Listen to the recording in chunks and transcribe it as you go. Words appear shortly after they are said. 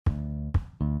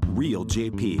Real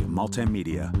JP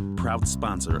Multimedia, proud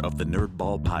sponsor of the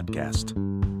Nerdball podcast.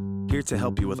 Here to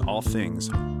help you with all things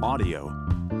audio,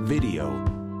 video,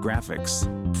 graphics,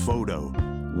 photo,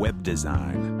 web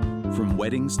design. From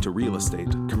weddings to real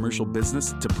estate, commercial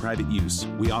business to private use,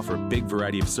 we offer a big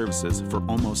variety of services for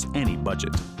almost any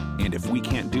budget. And if we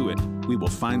can't do it, we will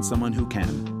find someone who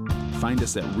can. Find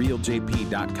us at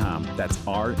realjp.com. That's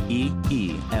REELJP.com.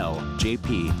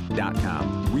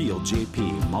 Real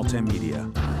JP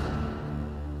Multimedia.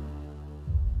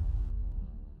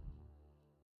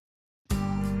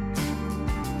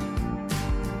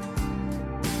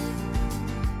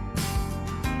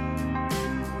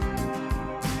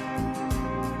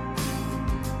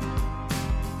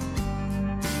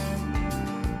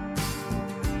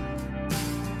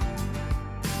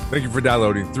 Thank you for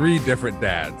downloading Three Different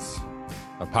Dads,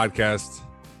 a podcast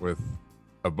with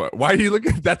a. Why are you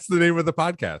looking? That's the name of the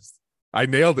podcast. I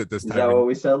nailed it this time. Is that what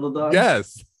we settled on?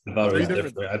 Yes. I thought it was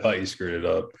different. I thought you screwed it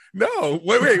up. No,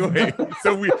 wait.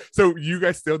 So you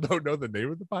guys still don't know the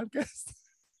name of the podcast?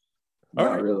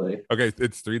 Not really. Okay,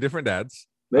 it's Three Different Dads.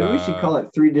 Maybe we should call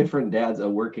it Three Different Dads, a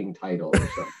working title or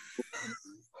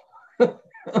something.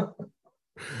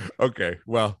 Okay,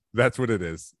 well, that's what it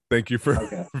is. Thank you for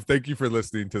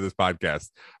listening to this podcast.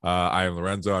 I am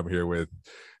Lorenzo. I'm here with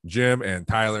Jim and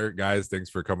Tyler. Guys, thanks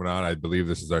for coming on. I believe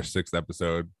this is our 6th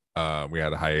episode. We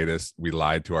had a hiatus. We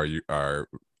lied to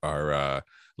our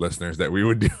listeners that we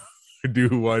would do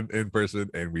one in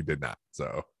person, and we did not.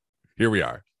 So here we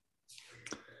are.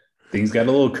 Things got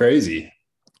a little crazy.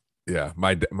 Yeah,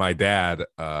 my dad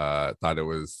thought it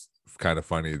was kind of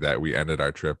funny that we ended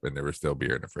our trip and there was still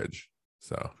beer in the fridge.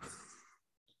 So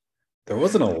there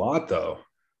wasn't a lot though.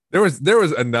 There was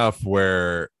enough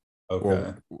where, okay.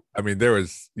 Well, I mean, there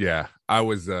was, yeah, I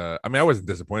wasn't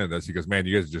disappointed in this because, man,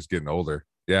 you guys are just getting older.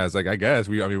 Yeah. It's like, I guess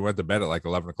we went to bed at like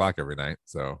 11 o'clock every night.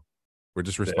 So we're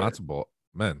just responsible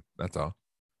men. That's all.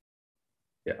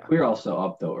 Yeah. We were also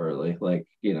up though early. Like,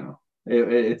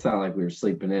 it's not like we were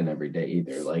sleeping in every day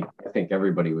either. Like, I think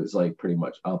everybody was like pretty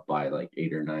much up by like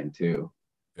 8 or 9 too.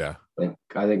 Yeah.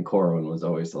 I think Corwin was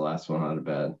always the last one out of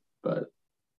bed, but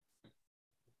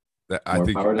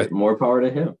more power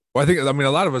to him. Well, I mean,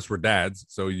 a lot of us were dads,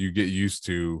 so you get used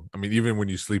to, I mean, even when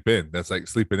you sleep in, that's like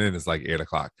sleeping in is like 8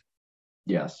 o'clock.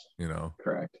 Yes. So,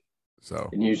 correct.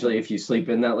 And usually if you sleep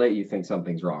in that late, you think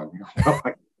something's wrong.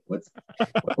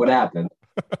 What happened?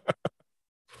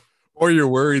 Or you're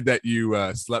worried that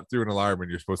you slept through an alarm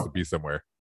and you're supposed to be somewhere.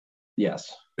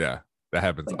 Yes. Yeah. That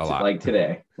happens a lot. Like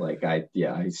today. Like I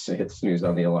hit snooze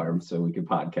on the alarm so we could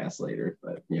podcast later.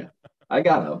 But yeah, I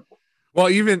got up. Well,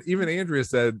 even Andrea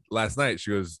said last night,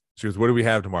 she goes, what do we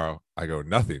have tomorrow? I go,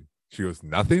 nothing. She goes,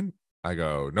 nothing? I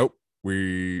go, nope.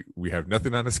 We have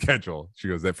nothing on the schedule. She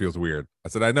goes, that feels weird. I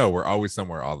said, I know, we're always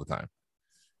somewhere all the time.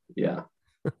 Yeah.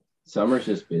 Summer's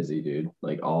just busy, dude.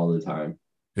 Like all the time.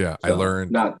 Yeah. So, I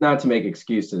learned not to make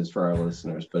excuses for our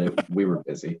listeners, but we were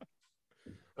busy.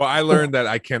 Well, I learned that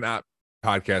I cannot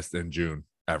podcast in June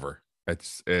ever.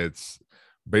 It's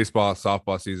baseball,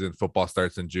 softball season, football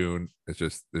starts in June. It's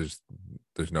just there's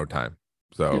no time.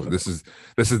 So this is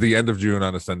the end of June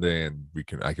on a Sunday, and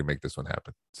I can make this one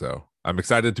happen. So I'm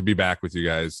excited to be back with you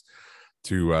guys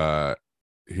to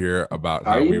hear about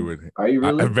how we would. Are you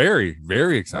really? I'm very,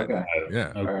 very excited. Okay.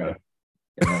 Yeah. All right.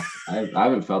 Yeah, I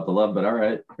haven't felt the love, but all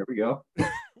right, here we go.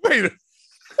 Wait.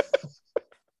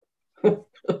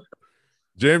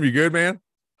 Jim, you good, man?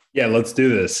 Yeah, let's do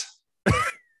this.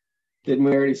 Didn't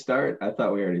we already start? I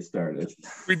thought we already started.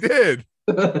 We did.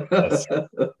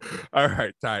 All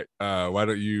right, Ty. Why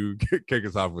don't you kick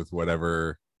us off with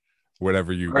whatever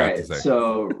you got to say?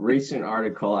 So, recent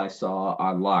article I saw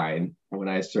online when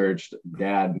I searched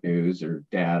dad news or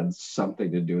dads, something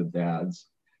to do with dads.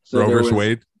 So Roe versus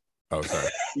Wade. Oh, sorry.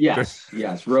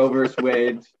 Yes. Roe versus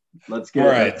Wade. Let's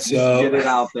get get it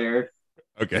out there.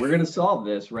 Okay. We're gonna solve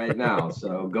this right now.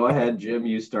 So go ahead, Jim.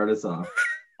 You start us off.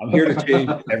 I'm here to change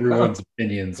everyone's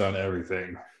opinions on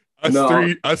everything.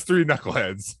 Us three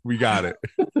knuckleheads. We got it.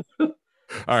 All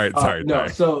right. Sorry. No.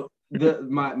 So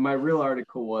my real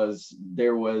article was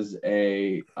there was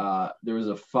a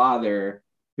father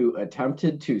who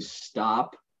attempted to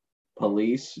stop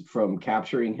police from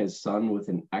capturing his son with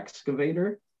an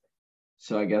excavator.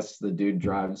 So I guess the dude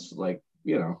drives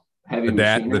heavy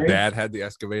machinery. The dad had the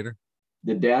excavator.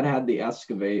 The dad had the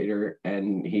excavator,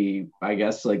 and I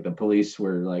guess the police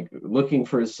were looking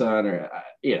for his son, or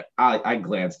I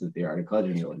glanced at the article. I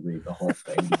didn't really read the whole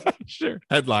thing. Sure.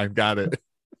 Headline, got it.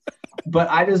 But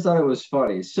I just thought it was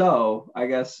funny. So I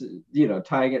guess,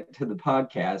 tying it to the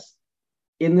podcast,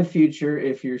 in the future,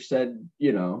 if your said,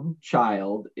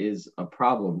 child is a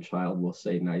problem child, we'll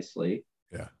say nicely,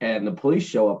 Yeah. and the police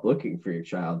show up looking for your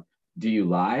child. Do you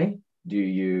lie? Do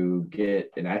you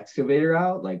get an excavator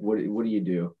out? Like, what do you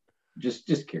do?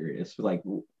 Just curious. Like,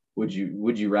 would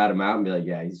you rat him out and be like,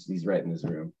 yeah, he's right in this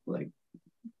room? Like,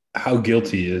 How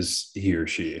guilty is he or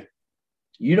she?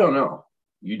 you don't know.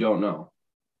 You don't know.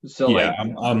 So Yeah,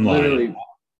 like, I'm literally, lying.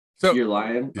 So you're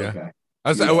lying. yeah. Okay.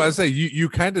 I was say you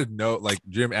kind of know, like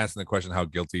Jim asking the question, how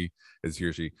guilty is he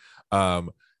or she?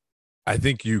 I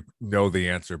think you know the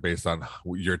answer based on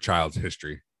your child's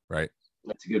history, right?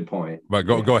 That's a good point. But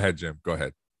go ahead, Jim. Go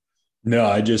ahead. No,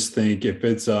 I just think if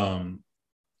it's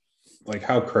like,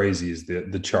 how crazy is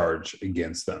the charge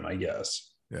against them, I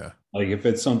guess. Yeah. Like if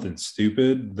it's something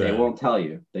stupid, then They won't tell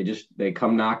you. They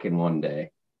come knocking one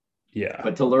day. yeah.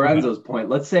 But to Lorenzo's point,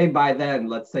 let's say by then,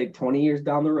 let's say 20 years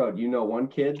down the road, you know one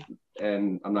kid,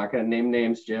 and I'm not going to name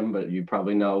names, Jim, but you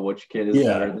probably know which kid is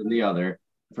better than the other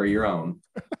for your own.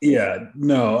 Yeah,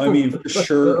 no, I mean, for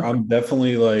sure. I'm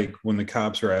definitely like, when the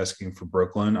cops are asking for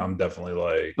Brooklyn, I'm definitely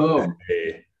like, Boom.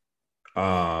 hey,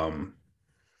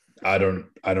 I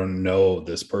don't know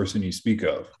this person you speak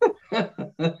of.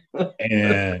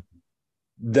 And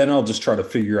then I'll just try to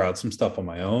figure out some stuff on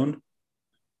my own.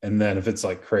 And then if it's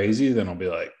like crazy, then I'll be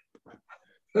like,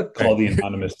 call the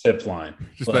anonymous tip line.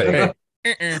 Just like,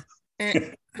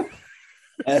 hey.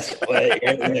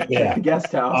 Yeah.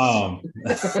 Guest house.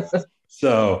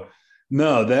 So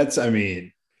no, I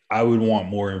mean, I would want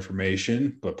more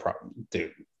information, but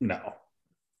dude, no,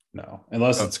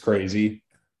 unless it's crazy.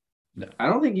 No. I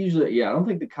don't think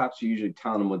the cops are usually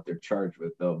telling them what they're charged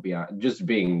with, though. Just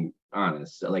being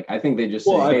honest. Like, I think they just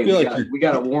say, hey, we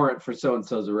got a warrant for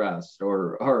so-and-so's arrest,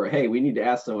 or hey, we need to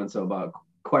ask so-and-so about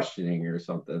questioning or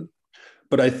something.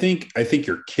 But I think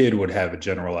your kid would have a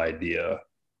general idea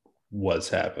what's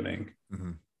happening.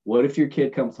 Mm-hmm. What if your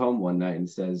kid comes home one night and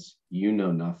says, you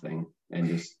know nothing, and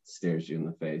just stares you in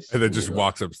the face? And then just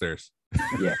walks upstairs.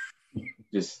 Yeah.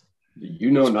 Just, you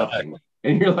know nothing.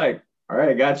 And you're like, all right,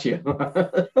 I got you.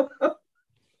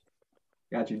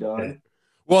 Got you, dog.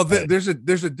 Well, there's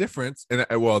a difference. And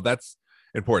well, that's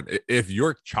important. If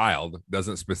your child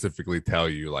doesn't specifically tell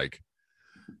you like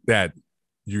that,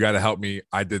 you got to help me,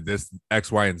 I did this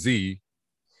X, Y, and Z,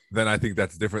 then I think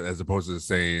that's different as opposed to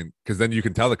saying, because then you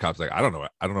can tell the cops like, I don't know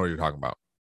what you're talking about.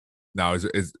 Now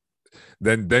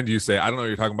then you say, I don't know what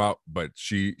you're talking about, but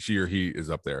she or he is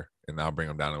up there, and I'll bring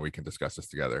them down and we can discuss this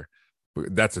together.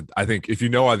 But I think if you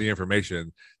know all the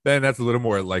information, then that's a little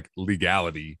more like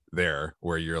legality there,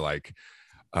 where you're like,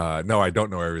 no, I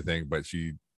don't know everything, but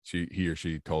he or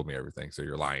she told me everything, so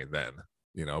you're lying then,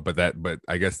 but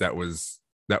I guess that was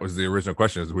the original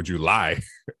question, is would you lie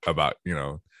about,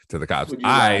 to the cops? Would you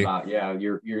lie about,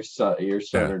 your son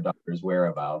or daughter's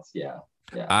whereabouts? Yeah.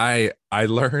 I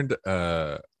learned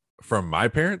from my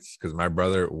parents, because my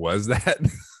brother was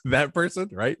that person,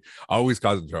 right? Always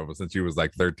causing trouble since he was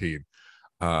like 13.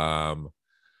 I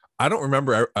don't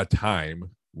remember a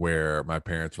time where my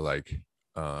parents were like,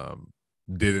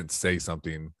 didn't say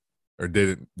something, or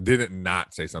didn't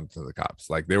not say something to the cops.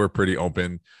 Like, they were pretty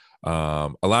open. A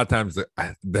lot of times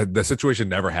the situation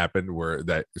never happened where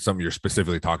that something you're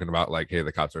specifically talking about, like, hey,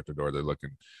 the cops are at the door,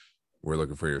 we're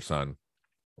looking for your son.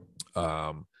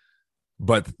 But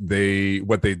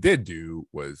what they did do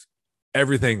was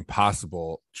everything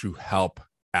possible to help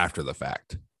after the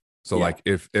fact. So like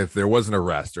if there was an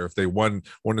arrest, or if they wanted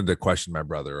to question my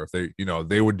brother, or if they,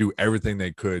 they would do everything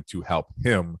they could to help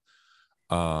him,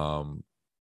 have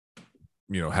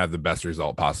the best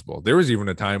result possible. There was even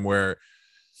a time where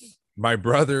my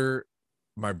brother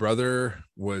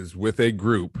was with a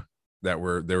group they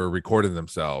were recording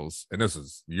themselves, and this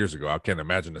was years ago. I can't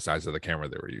imagine the size of the camera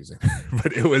they were using,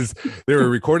 but they were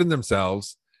recording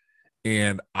themselves.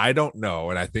 And I don't know,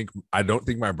 and I don't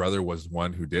think my brother was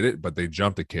one who did it, but they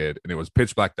jumped a kid, and it was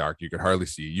pitch black dark. You could hardly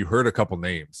see. You heard a couple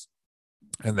names,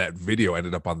 and that video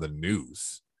ended up on the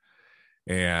news.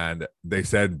 And they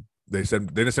didn't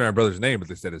say my brother's name, but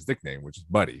they said his nickname, which is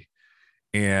Buddy.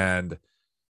 And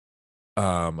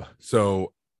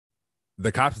so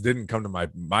the cops didn't come to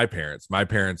my parents. My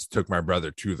parents took my brother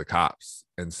to the cops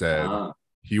and said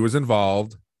he was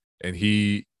involved, and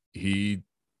he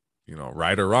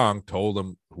right or wrong, told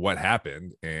them what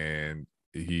happened, and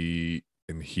he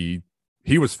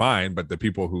was fine, but the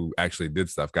people who actually did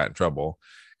stuff got in trouble.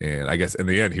 And I guess in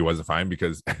the end he wasn't fine,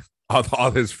 because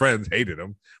all his friends hated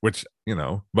him, which,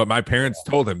 but my parents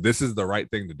told him this is the right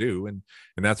thing to do, and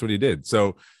that's what he did.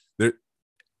 So there,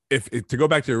 if to go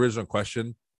back to the original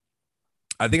question,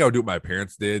 I think I would do what my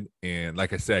parents did. And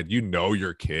like I said,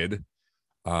 your kid,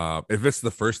 If it's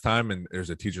the first time and there's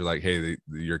a teacher like, hey,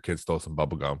 your kid stole some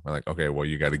bubble gum, I'm like, okay, well,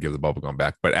 you got to give the bubble gum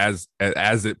back. But as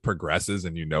it progresses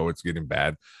and it's getting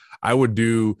bad, I would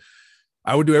do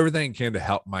everything I can to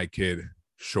help my kid,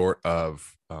 short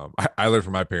of I learned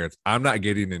from my parents, I'm not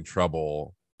getting in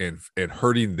trouble and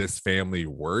hurting this family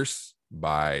worse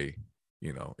by,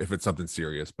 if it's something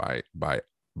serious, by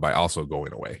also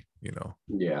going away,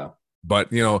 Yeah. But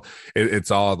it's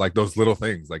all like those little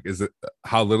things. Like, is it,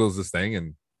 how little is this thing?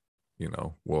 And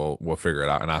we'll figure it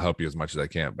out, and I'll help you as much as I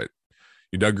can. But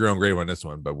you dug your own grave on this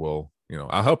one. But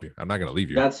I'll help you. I'm not going to leave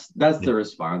you. That's the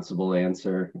responsible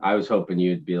answer. I was hoping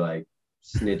you'd be like,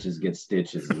 snitches get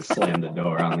stitches, and slam the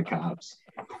door on the cops.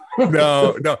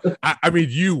 No. I mean,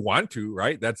 you want to,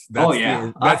 right? That's oh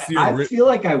yeah. I feel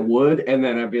like I would, and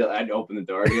then I'd open the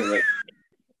door again, like.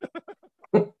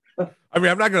 I mean,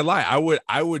 I'm not gonna lie. I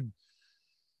would.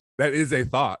 That is a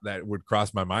thought that would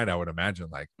cross my mind. I would imagine,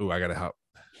 like, oh, I gotta help.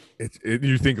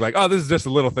 You think like, oh, this is just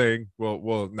a little thing.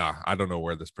 Well, nah, I don't know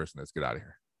where this person is. Get out of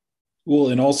here. Well,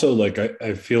 and also, like,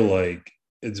 I feel like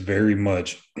it's very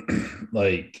much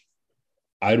like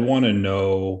I'd want to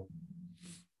know,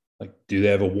 like, do they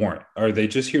have a warrant? Are they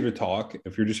just here to talk?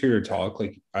 If you're just here to talk,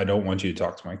 like, I don't want you to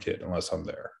talk to my kid unless I'm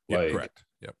there. Yep, correct.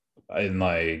 Yep. And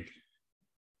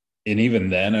even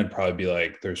then, I'd probably be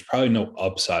like, there's probably no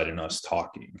upside in us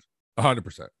talking.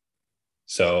 100%.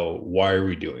 So why are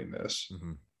we doing this?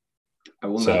 Mm-hmm. I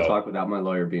will not talk without my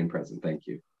lawyer being present. Thank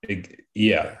you.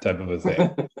 Type of a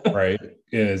thing, right? And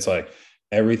it's like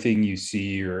everything you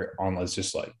see or on, let's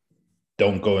just like,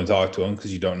 don't go and talk to them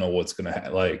because you don't know what's going to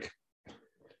happen. Like,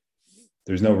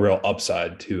 there's no real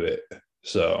upside to it.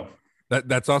 So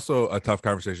that's also a tough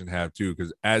conversation to have too,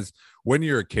 because when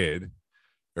you're a kid,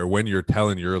 or when you're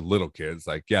telling your little kids,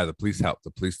 like, yeah, the police help,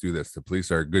 the police do this, the police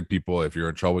are good people. If you're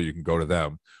in trouble, you can go to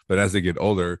them. But as they get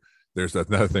older, there's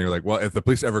another thing, like, well, if the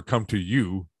police ever come to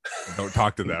you, don't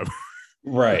talk to them.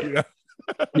 Right.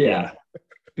 Yeah.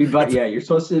 Yeah, you're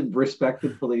supposed to respect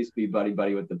the police, be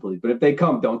buddy with the police. But if they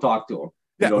come, don't talk to them.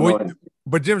 Yeah,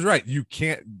 but Jim's right. You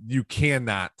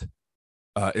cannot,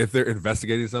 if they're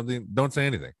investigating something, don't say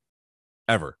anything,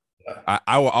 ever.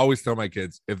 I will always tell my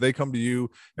kids, if they come to you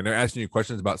and they're asking you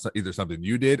questions about either something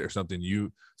you did or something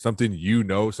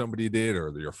somebody did,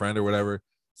 or your friend or whatever,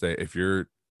 say, if you're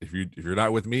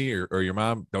not with me or your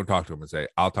mom, don't talk to them, and say,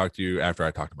 I'll talk to you after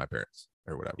I talk to my parents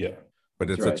or whatever. Yeah.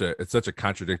 But it's such a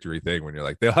contradictory thing when you're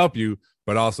like, they'll help you,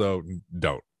 but also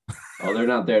don't. Oh, they're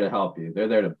not there to help you. They're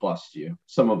there to bust you.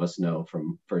 Some of us know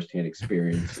from firsthand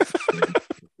experience.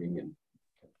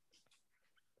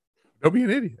 Don't be an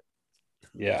idiot.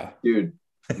 Yeah, dude,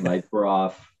 lights were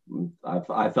off.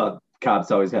 I thought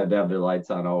cops always had to have their lights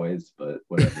on always, but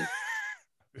whatever.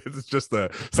 It's just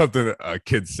something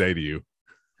kids say to you.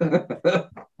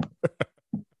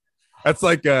 That's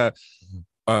like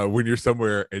when you're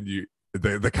somewhere and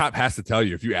the cop has to tell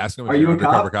you. If you ask them, are you a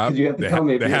undercover cop? You have to tell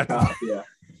me if you're a cop.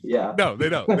 Yeah. No, they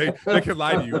don't. They can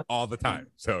lie to you all the time,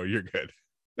 so you're good.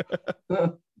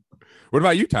 What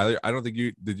about you, Tyler? I don't think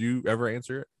did you ever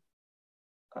answer it?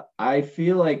 I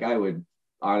feel like I would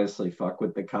honestly fuck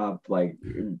with the cop, like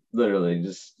literally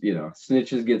just,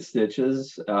 snitches get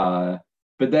stitches. But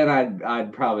then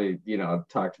I'd probably,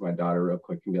 talk to my daughter real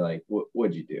quick and be like,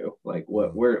 what'd you do? Like,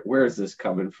 where is this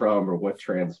coming from, or what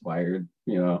transpired,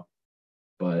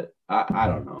 but I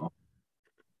don't know.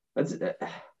 That's,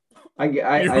 can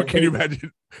you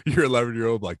imagine your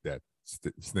 11-year-old like that?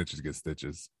 Snitches get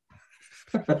stitches.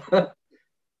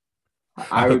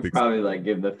 I would probably like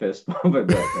give the fist bump and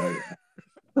be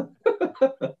like,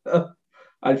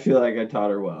 I'd feel like I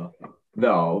taught her well.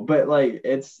 No, but like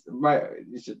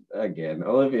again,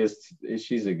 Olivia's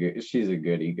she's a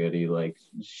goody. Like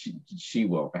she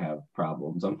won't have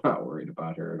problems. I'm not worried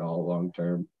about her at all long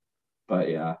term. But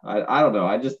yeah, I don't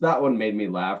know. That one made me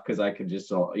laugh because I could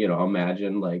just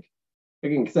imagine, like,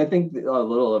 again, because I think a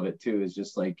little of it too is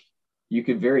just like you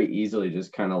could very easily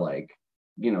just kind of like,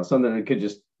 something that could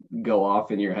just go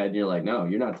off in your head and you're like, no,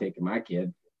 you're not taking my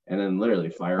kid, and then literally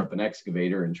fire up an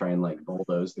excavator and try and like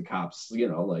bulldoze the cops,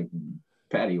 like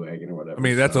paddy wagon or whatever. I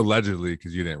mean, that's allegedly,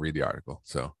 because you didn't read the article.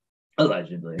 So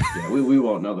allegedly, yeah, we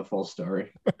won't know the full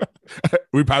story.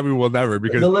 We probably will never,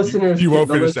 because the listeners you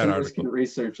won't finish that article. Can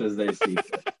research as they see it.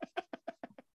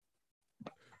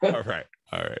 All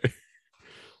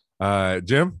right.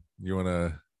 Jim, you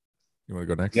wanna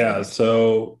go next? Yeah.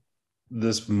 So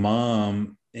this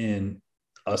mom in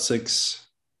Essex,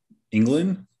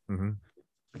 England,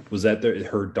 was at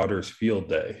her daughter's field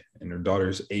day, and her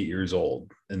daughter's 8 years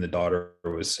old, and the daughter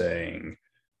was saying,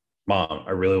 Mom,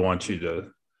 I really want you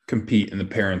to compete in the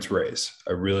parents' race.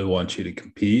 I really want you to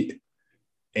compete.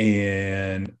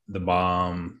 And the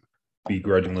mom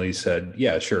begrudgingly said,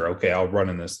 yeah, sure. Okay, I'll run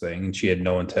in this thing. And she had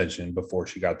no intention before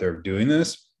she got there of doing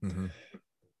this. Mm-hmm.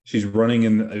 She's running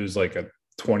in, it was like a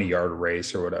 20-yard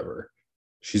race or whatever.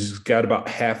 She's got about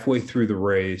halfway through the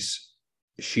race.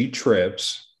 She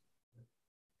trips.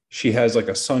 She has like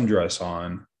a sundress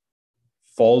on,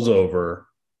 falls over,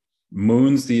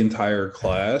 moons the entire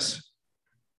class,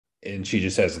 and she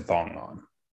just has a thong on.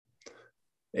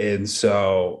 And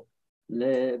so,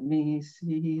 let me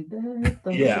see that.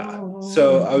 yeah.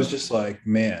 So I was just like,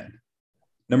 man,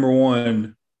 number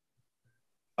one,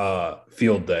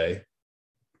 field day.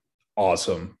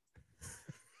 Awesome.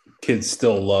 Kids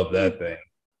still love that thing.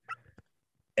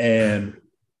 And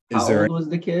how old was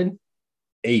the kid?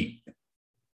 8.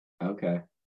 Okay.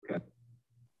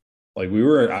 Like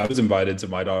I was invited to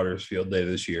my daughter's field day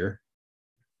this year.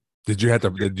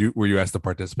 Were you asked to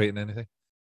participate in anything?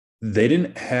 They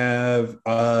didn't have,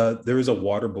 there was a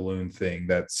water balloon thing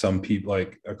that some people,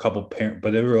 like a couple parents,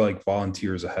 but they were like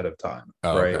volunteers ahead of time,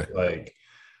 right? Okay. Like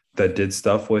that did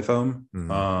stuff with them.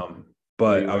 Mm-hmm.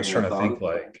 But I was trying to think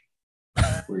like.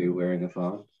 Were you wearing a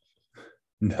thong?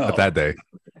 No. Not that day.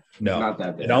 No. Not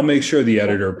that day. And I'll make sure the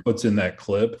editor puts in that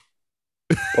clip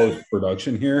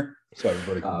post-production here so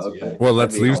everybody can see it. Well,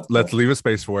 let's leave a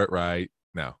space for it right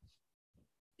now.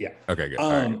 Yeah. Okay, good.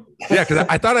 All right. Yeah, because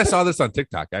I thought I saw this on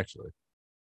TikTok actually.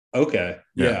 Okay.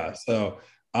 Yeah. So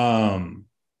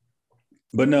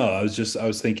but no, I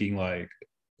was thinking like,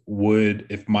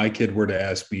 if my kid were to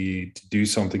ask me to do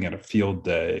something at a field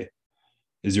day,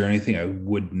 is there anything I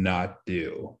would not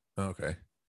do? Okay.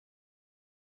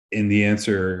 And the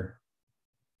answer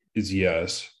is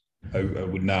yes. I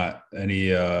would not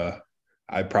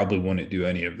I probably wouldn't do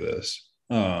any of this.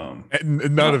 None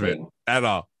of it at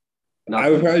all. I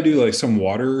would probably do like some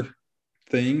water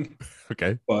thing.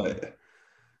 Okay. But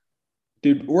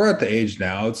dude, we're at the age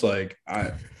now. It's like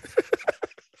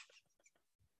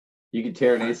you could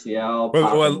tear an ACL.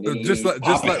 Well, just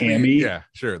let me. Yeah,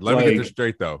 sure. Let me get this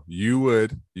straight though. You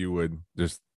would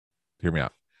just hear me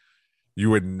out.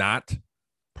 You would not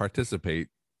participate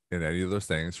in any of those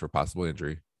things for possible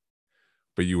injury,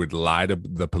 but you would lie to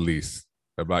the police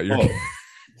about your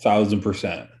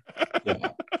 1,000%. Yeah.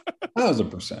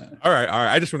 1,000%. All right.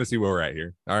 I just want to see where we're at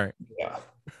here. All right. Yeah.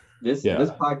 This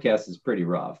podcast is pretty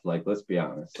rough. Like, let's be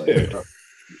honest. Like,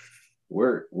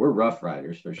 we're rough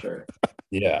riders for sure.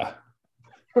 Yeah.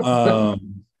 No.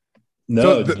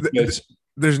 So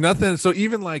there's nothing. So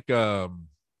even like a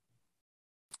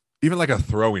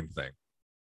throwing thing.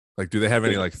 Like, do they have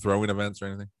any like throwing events or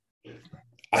anything?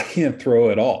 I can't throw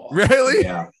at all. Really?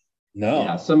 Yeah. No.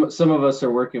 Yeah. Some of us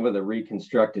are working with a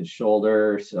reconstructed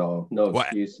shoulder, so no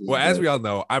excuses. Well, as we all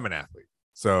know, I'm an athlete.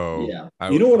 So yeah.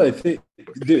 You know what I think,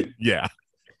 dude? Yeah.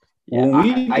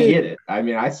 I get it. I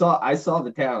mean, I saw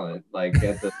the talent like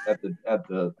at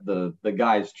the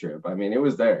guys trip. I mean, it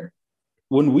was there.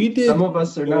 When we did, some of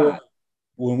us are not.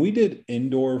 When we did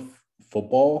indoor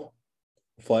football,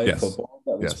 flag football,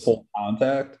 that was full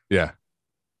contact. Yeah.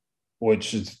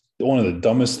 Which is one of the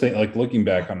dumbest things. Like looking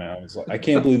back on it, I was like, I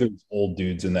can't believe there's old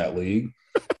dudes in that league.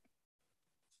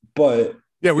 But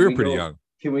yeah, we were pretty young.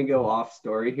 Can we go off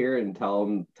story here and tell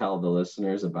the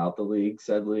listeners about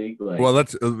said league? Like, well,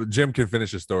 Jim can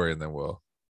finish his story and then we'll.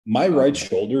 My right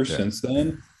shoulder since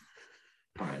then.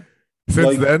 Fine.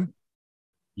 Since then?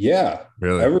 Yeah.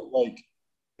 Really?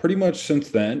 Pretty much since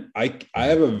then, I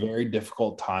have a very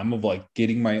difficult time of like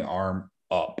getting my arm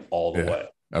up all the way.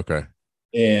 Okay.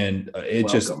 And it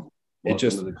just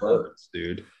hurts,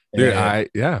 dude. Dude, I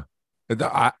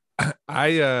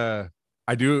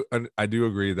do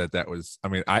agree that was. I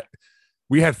mean,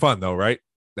 we had fun though, right?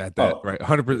 Right,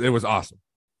 100%. It was awesome.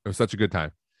 It was such a good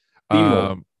time.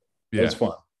 It was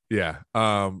fun. Yeah.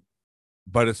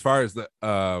 But as far as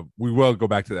we will go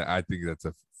back to that. I think that's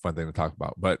a fun thing to talk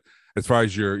about. But as far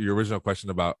as your original question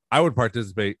about, I would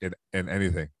participate in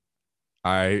anything.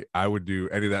 I would do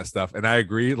any of that stuff, and I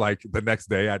agree. Like the next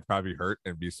day, I'd probably hurt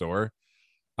and be sore.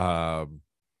 But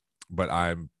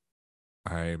I'm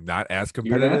not as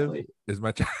competitive as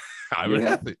much. I'm an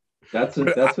athlete. That's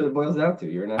what it boils down to.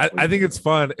 You're an athlete. I think it's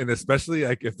fun, and especially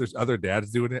like if there's other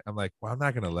dads doing it, I'm like, well, I'm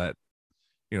not gonna let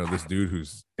this dude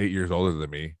who's 8 years older than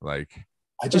me. Like,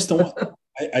 I just don't.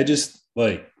 I just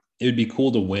like it would be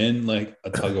cool to win like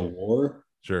a tug of war.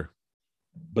 Sure.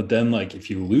 But then like if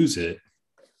you lose it,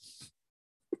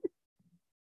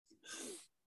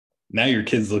 now your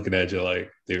kid's looking at you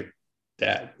like, dude,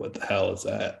 Dad, what the hell is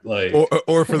that? Like,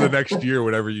 or for the next year,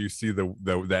 whenever you see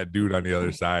that dude on the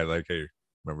other side, like, hey,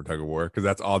 remember tug of war? Because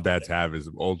that's all dads have is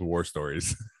old war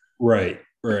stories. Right.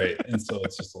 And so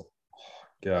it's just like,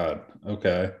 God,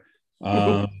 okay.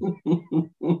 Um,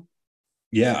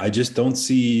 yeah, I just don't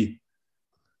see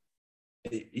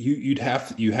you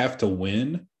have to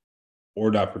win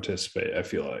or not participate, I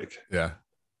feel like. Yeah.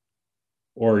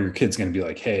 Or your kid's gonna be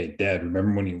like, hey, Dad,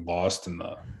 remember when you lost in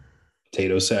the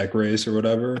potato sack race or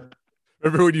whatever?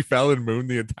 Remember when you fell and mooned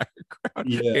the entire crowd?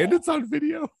 Yeah. And it's on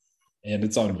video.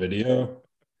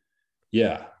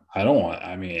 Yeah.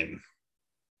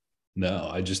 No,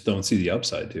 I just don't see the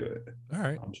upside to it. All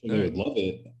right. I'm sure they would love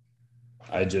it.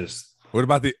 What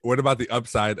about the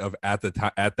upside of at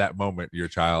that moment your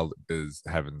child is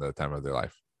having the time of their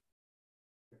life?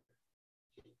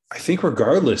 I think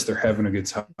regardless, they're having a good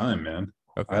time, man.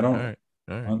 Okay. I don't.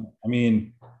 All right. I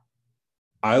mean,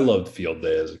 I loved field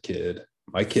day as a kid.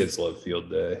 My kids love field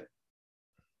day.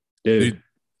 Dude,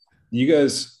 you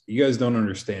guys don't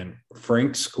understand.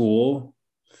 Frank's school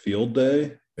field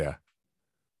day. Yeah.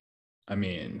 I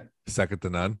mean, second to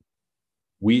none.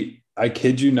 I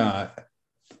kid you not.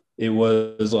 It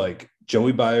was like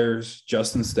Joey Byers,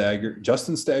 Justin Stagger.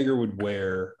 Justin Stagger would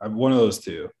wear, one of those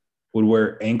two, would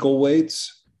wear ankle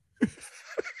weights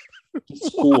to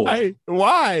school.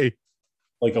 Why?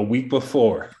 Like a week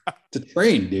before to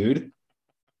train, dude.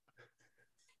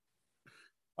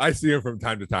 I see him from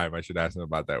time to time. I should ask him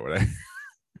about that. Would I?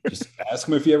 Just ask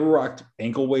him if he ever rocked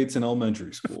ankle weights in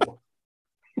elementary school.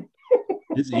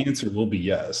 His answer will be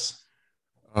yes.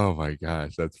 Oh my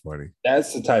gosh, that's funny.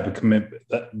 That's the type of commitment.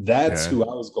 That's who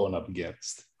I was going up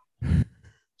against.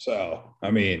 So,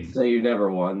 I mean. So you never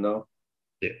won, though?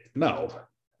 Yeah, no.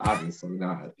 Obviously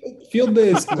not. Field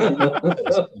day is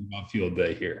about field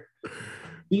day here.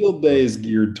 Field day is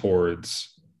geared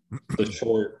towards the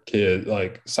short kid,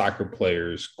 like soccer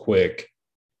players, quick.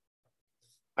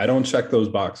 I don't check those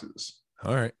boxes.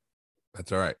 All right.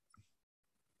 That's all right.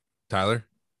 Tyler?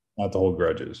 Not to hold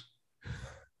grudges.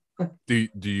 Do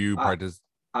you participate?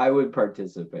 I would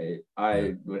participate.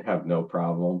 I would have no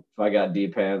problem. If I got D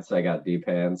pants, I got D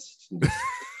pants. Just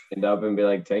end up and be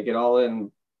like, take it all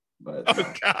in. But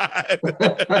oh God.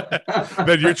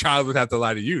 Then your child would have to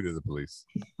lie to you, to the police.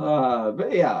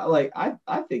 But yeah, like I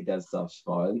think that stuff's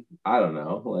fun. I don't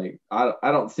know. Like I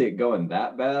don't see it going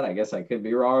that bad. I guess I could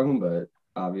be wrong, but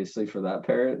obviously for that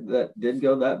parent that did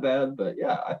go that bad. But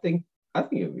yeah, I think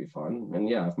it would be fun. And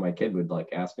yeah, if my kid would like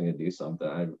ask me to do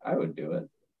something, I would do it.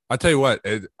 I'll tell you what,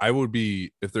 I would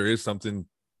be, if there is something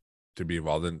to be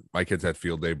involved in. My kids had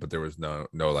field day, but there was no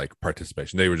like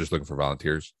participation. They were just looking for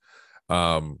volunteers.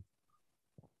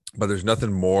 But there's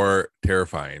nothing more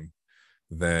terrifying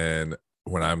than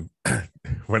when I'm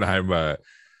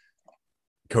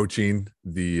coaching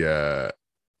the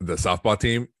softball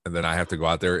team, and then I have to go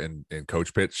out there and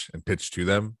coach pitch and pitch to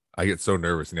them. I get so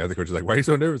nervous, and the other coach is like, "Why are you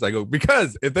so nervous?" I go,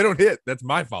 "Because if they don't hit, that's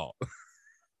my fault."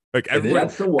 Like everyone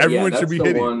should be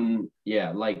hitting.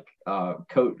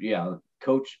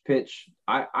 Coach pitch.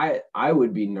 I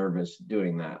would be nervous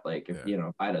doing that. Like if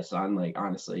I had a son, like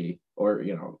honestly, or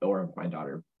if my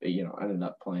daughter, ended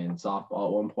up playing softball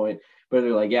at one point, but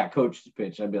they're like, coach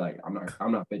pitch. I'd be like,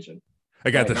 I'm not pitching.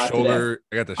 I got the shoulder.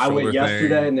 I got the shoulder. I went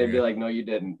yesterday, thing. And they'd be like, "No, you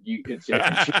didn't. It's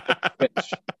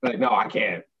pitch." Like, no, I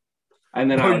can't. And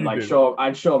then I would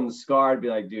I'd show them the scar. I'd be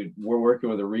like, "Dude, we're working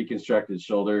with a reconstructed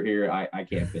shoulder here. I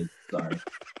can't pitch. Sorry."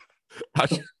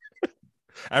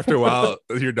 After a while,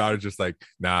 your daughter's just like,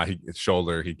 "Nah, it's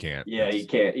shoulder. He can't." Yeah, he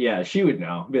can't. Yeah, she would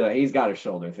know. Be like, he's got a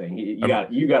shoulder thing. You got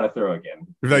to throw again.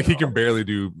 Like he can barely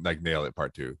do like nail it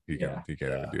part 2. He can't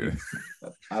even do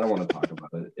it. I don't want to talk about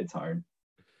it. It's hard.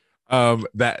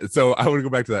 So I want to go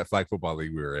back to that flag football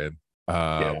league we were in.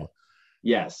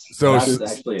 Yes. So that's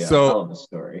actually a hell of a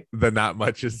story. The not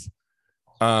muches.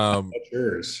 Not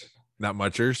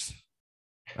muchers.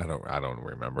 I don't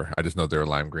remember. I just know they're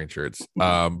lime green shirts.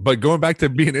 But going back to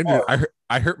being injured,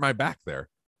 I hurt my back there.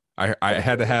 I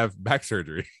had to have back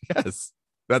surgery. Yes.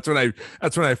 That's when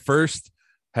I first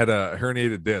had a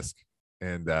herniated disc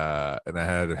and I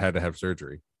had to have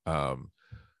surgery.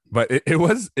 But it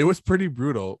was pretty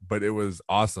brutal, but it was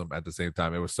awesome at the same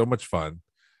time. It was so much fun.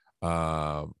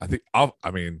 I think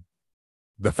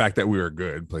the fact that we were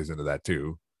good plays into that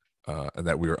too, and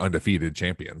that we were undefeated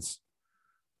champions.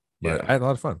 But I had a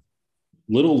lot of fun.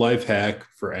 Little life hack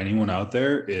for anyone out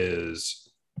there is,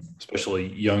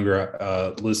 especially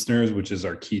younger listeners, which is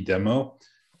our key demo.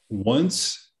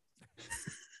 Once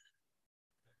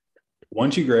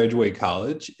you graduate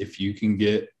college, if you can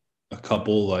get a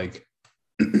couple like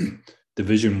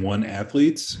Division I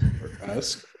athletes or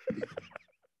esque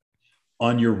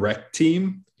on your rec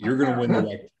team, you're gonna win the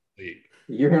rec league.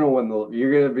 You're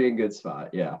gonna be in good spot.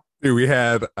 Yeah. Dude, we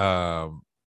had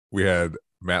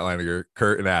Matt Leininger,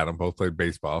 Kurt, and Adam both played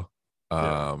baseball.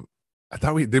 I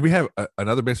thought we have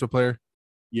another baseball player.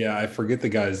 Yeah, I forget the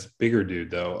guy's bigger dude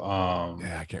though.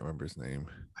 Yeah, I can't remember his name.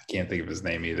 I can't think of his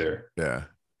name either. Yeah.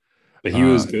 But he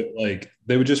was good. Like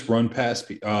they would just run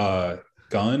past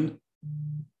Gunn,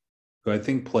 who I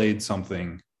think played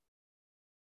something.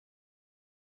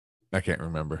 I can't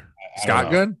remember. I Scott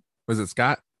don't know. Gunn? Was it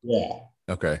Scott? Yeah.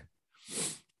 Okay.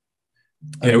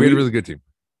 I Yeah, mean, we had a really good team.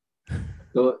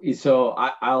 So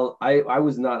I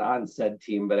was not on said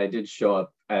team, but I did show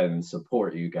up and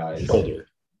support you guys.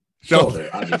 Shoulder,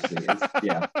 obviously.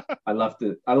 Yeah. I left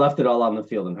it all on the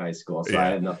field in high school, so I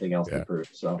had nothing else to prove.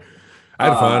 So I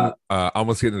had fun.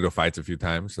 Almost getting into fights a few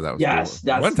times, so that was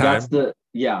cool. One time.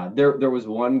 There was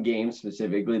one game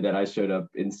specifically that I showed up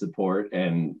in support,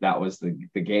 and that was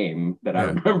the game that I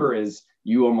remember is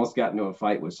you almost got into a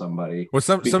fight with somebody. Well,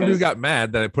 some dude got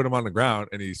mad that I put him on the ground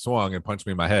and he swung and punched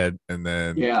me in my head, and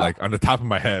then like on the top of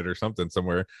my head or something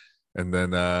somewhere, and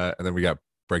then we got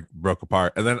broke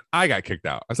apart, and then I got kicked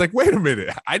out. I was like, wait a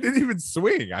minute, I didn't even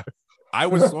swing. I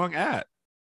was swung at.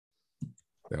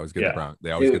 They always get the brown.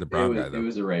 They always get the brown guy though. It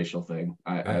was a racial thing.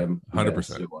 I am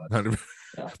 100%. 100%.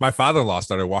 My father-in-law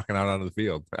started walking out onto the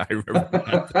field. I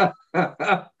remember.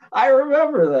 I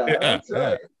remember that. Yeah, that's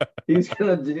right. He's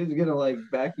gonna like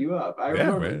back you up. I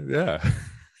remember.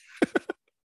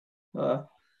 Man,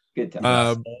 good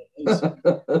time.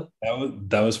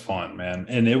 That was fun, man,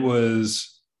 and it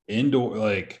was indoor.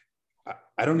 Like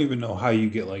I don't even know how you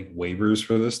get like waivers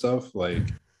for this stuff. Like,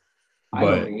 I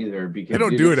don't either because they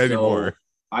don't do it anymore.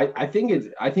 I think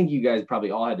you guys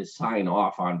probably all had to sign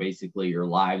off on basically your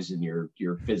lives and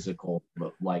your physical,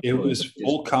 like it was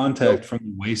full contact from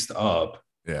the waist up.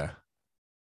 Yeah.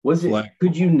 Was it? Like,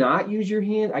 could you not use your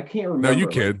hand? I can't remember. No, you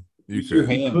could. You could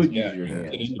use your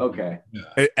hands. Okay.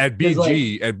 Yeah. At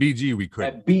BG, we could.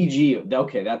 At BG,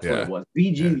 okay, that's what it was.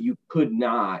 BG, you could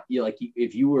not.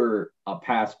 If you were a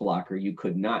pass blocker, you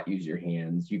could not use your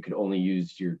hands. You could only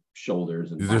use your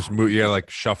shoulders and just move. Yeah, like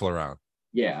shuffle around.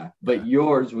 Yeah, but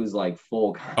yours was like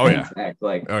full contact.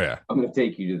 I'm gonna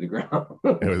take you to the ground.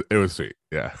 it was sweet.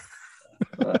 Yeah.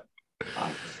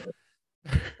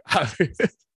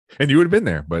 And you would have been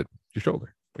there, but your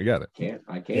shoulder. We got it.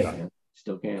 I can't. Man.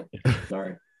 Still can't.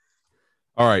 Sorry.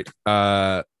 All right.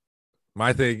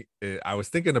 My thing. I was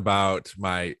thinking about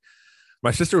my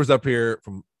sister was up here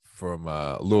from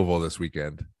Louisville this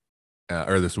weekend,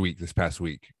 or this past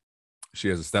week. She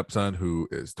has a stepson who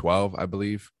is 12, I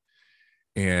believe.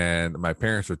 And my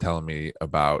parents were telling me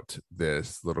about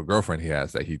this little girlfriend he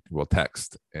has that he will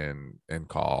text and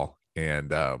call.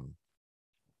 And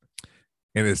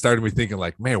it started me thinking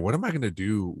like, man, what am I going to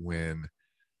do when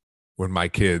my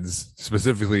kids,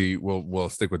 specifically we'll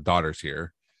stick with daughters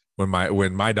here, when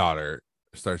my daughter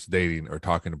starts dating or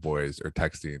talking to boys or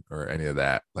texting or any of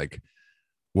that, like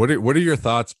what are your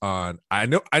thoughts on, I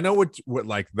know what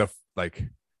like the like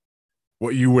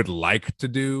what you would like to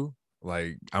do.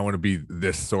 Like, I want to be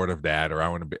this sort of dad, or I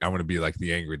want to be like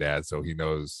the angry dad, so he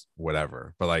knows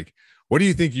whatever. But like, what do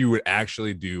you think you would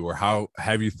actually do, or how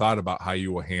have you thought about how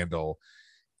you will handle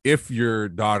if your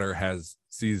daughter has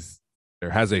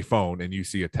a phone and you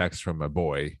see a text from a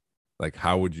boy? Like,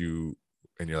 how would you?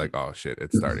 And you're like, oh shit,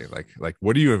 it's starting. Like,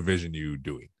 what do you envision you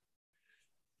doing?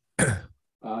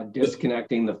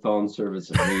 Disconnecting the phone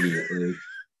service immediately.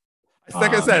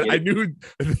 Like I said, I knew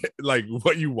like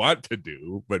what you want to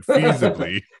do, but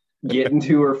feasibly get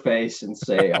into her face and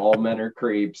say all men are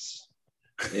creeps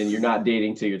and you're not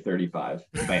dating till you're 35.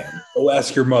 Bam. Go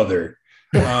ask your mother.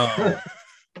 No.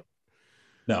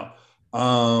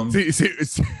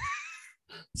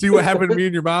 See what happened to me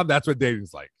and your mom? That's what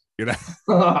dating's like, you know?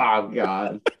 Oh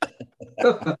God.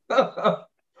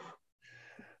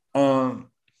 I'm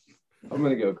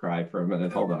gonna go cry for a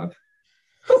minute. Hold on.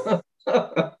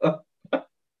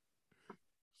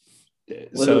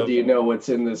 Little do you know what's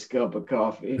in this cup of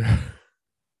coffee.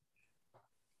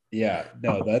 Yeah,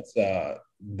 no, that's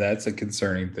a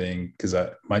concerning thing, because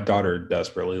my daughter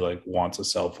desperately like wants a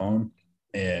cell phone,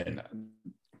 and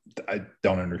I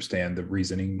don't understand the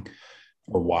reasoning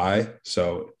or why.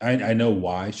 So I know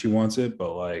why she wants it,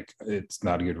 but like it's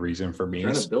not a good reason for me.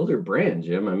 Trying to build her brand,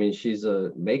 Jim. I mean, she's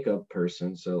a makeup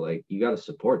person, so like you got to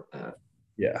support that.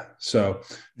 Yeah. So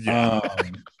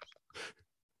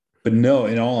but no,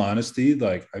 in all honesty,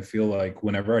 like I feel like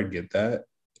whenever I get that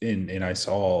and I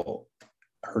saw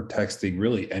her texting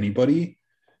really anybody,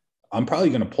 I'm probably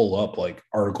going to pull up like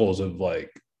articles of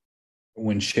like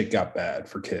when shit got bad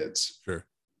for kids. Sure.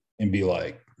 And be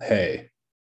like, hey,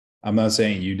 I'm not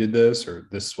saying you did this or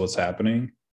this is what's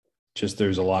happening. Just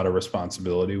there's a lot of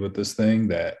responsibility with this thing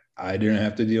that I didn't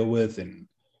have to deal with and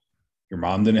your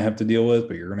mom didn't have to deal with,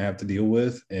 but you're going to have to deal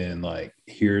with. And like,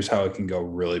 here's how it can go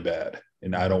really bad.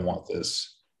 And I don't want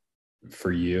this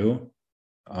for you.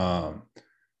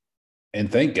 And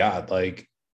thank God, like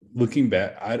looking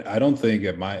back, I don't think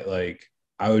it might like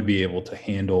I would be able to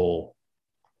handle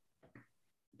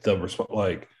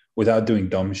like without doing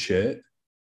dumb shit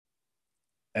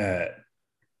at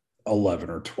 11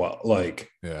 or 12. Like,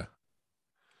 Yeah.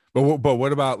 But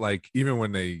what about like even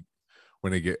when they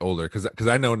get older? Because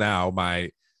I know now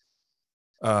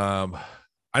um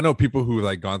I know people who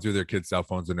like gone through their kids' cell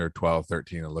phones when they're 12,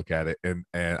 13 and look at it. And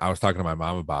I was talking to my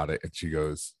mom about it, and she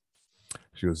goes,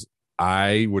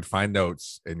 I would find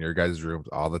notes in your guys' rooms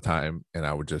all the time, and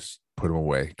I would just put them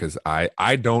away because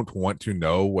I don't want to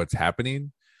know what's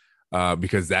happening,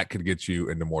 because that could get you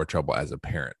into more trouble as a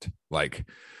parent. Like,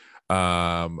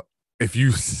 if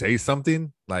you say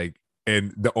something like,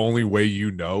 and the only way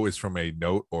you know is from a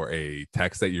note or a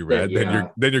text that you read,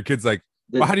 then your kid's like,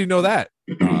 well, how do you know that?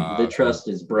 The trust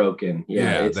is broken.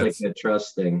 Yeah, it's like a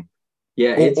trust thing.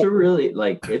 Yeah, it's a really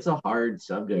like it's a hard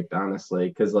subject, honestly,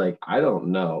 because like I don't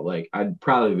know. Like I'd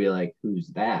probably be like, who's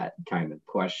that kind of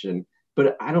question?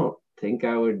 But I don't think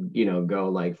I would, go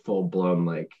like full blown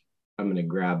like I'm gonna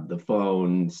grab the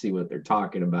phone, see what they're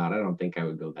talking about. I don't think I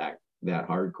would go that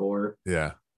hardcore.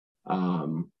 Yeah.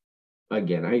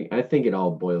 Again, I think it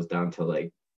all boils down to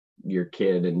like your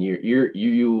kid, and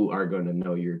you are going to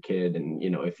know your kid, and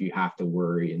if you have to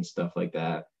worry and stuff like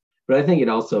that. But I think it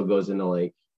also goes into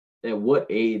like, at what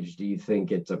age do you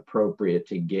think it's appropriate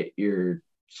to get your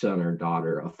son or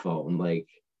daughter a phone? Like,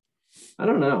 I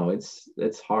don't know.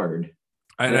 It's hard.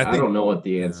 I don't know what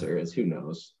the answer is. Who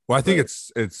knows? Well, I think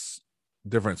it's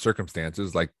different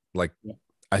circumstances. Like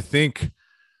I think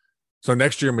so.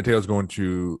 Next year, Mateo's going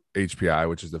to HPI,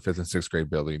 which is the 5th and 6th grade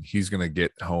building. He's going to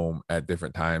get home at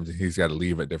different times, and he's got to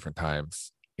leave at different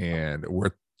times. And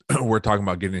we're talking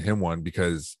about getting him one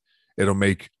because it'll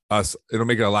make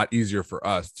it a lot easier for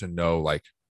us to know like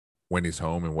when he's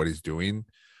home and what he's doing.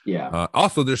 Yeah.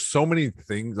 Also, there's so many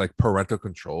things like parental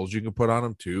controls you can put on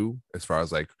him too, as far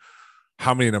as like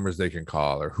how many numbers they can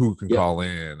call or who can call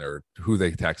in or who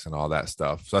they text and all that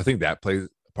stuff. So I think that plays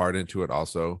a part into it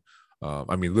also.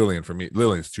 I mean,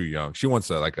 Lillian's too young. She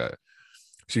wants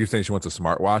she was saying she wants a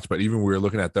smartwatch, but even we were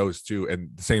looking at those too. And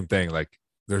the same thing, like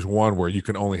there's one where you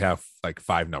can only have like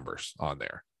 5 numbers on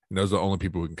there. And those are the only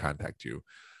people who can contact you.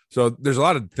 So there's a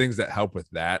lot of things that help with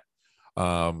that.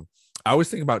 I always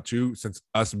think about too, since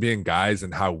us being guys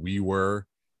and how we were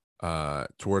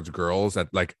towards girls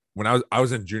at like, when I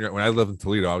was in when I lived in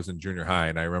Toledo, I was in junior high,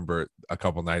 and I remember a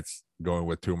couple nights going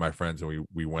with 2 of my friends, and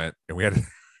we went and we had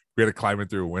to climb in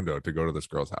through a window to go to this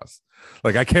girl's house.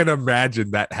 Like I can't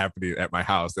imagine that happening at my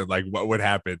house, and like what would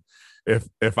happen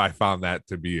if I found that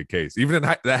to be a case. Even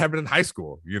that happened in high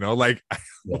school, like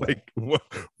like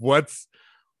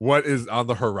what is on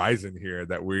the horizon here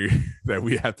that we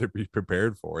have to be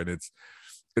prepared for, and it's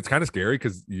kind of scary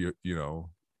because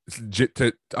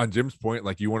on Jim's point,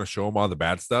 like you want to show them all the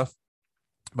bad stuff,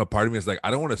 but part of me is like, I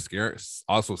don't want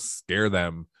to scare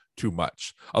them too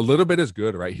much. A little bit is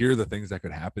good, right? Here are the things that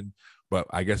could happen, but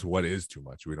I guess what is too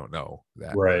much, we don't know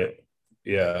that. Right.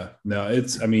 Yeah. No,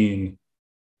 I mean,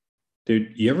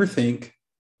 dude, you ever think,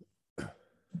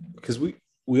 because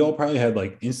we all probably had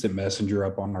like instant messenger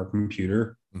up on our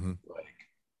computer, like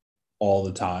all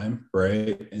the time,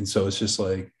 right? And so it's just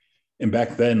like, and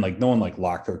back then, like no one like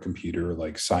locked their computer,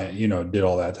 like did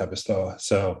all that type of stuff.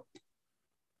 So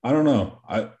I don't know.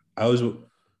 I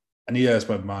need to ask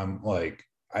my mom, like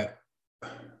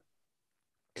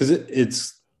because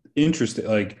it's interesting.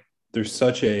 Like there's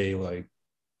such a like,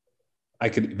 I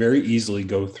could very easily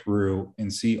go through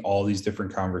and see all these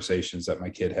different conversations that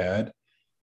my kid had.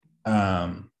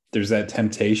 There's that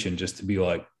temptation just to be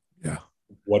like, yeah,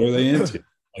 what are they into?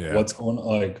 Like what's going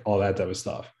on? Like all that type of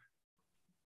stuff.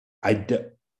 I'm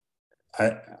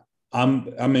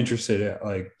interested in,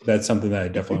 like, that's something that I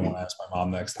definitely want to ask my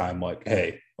mom next time. Like,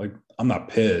 hey, like, I'm not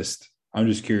pissed. I'm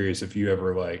just curious if you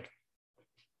ever like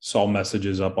saw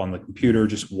messages up on the computer,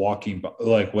 just walking by,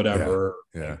 like whatever,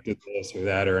 like, did this or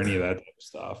that or any of that type of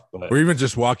stuff. But or even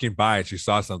just walking by and she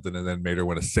saw something and then made her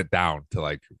want to sit down to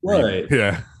like read.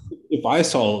 Yeah. If I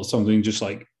saw something just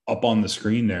like up on the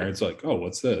screen there, it's like, oh,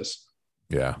 what's this?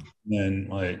 Yeah. And then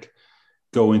like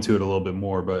go into it a little bit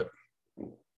more, but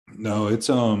no, it's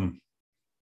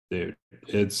dude,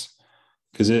 it's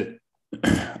because it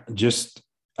just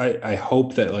I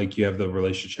hope that like you have the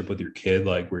relationship with your kid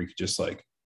like where you could just like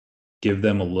give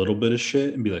them a little bit of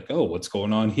shit and be like, oh, what's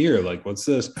going on here? Like, what's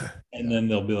this? And then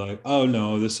they'll be like, oh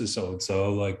no, this is so and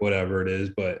so, like whatever it is.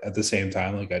 But at the same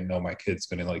time, like I know my kid's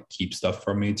gonna like keep stuff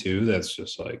from me too. That's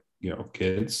just like,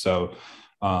 kids. So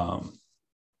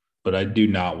but I do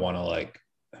not want to like,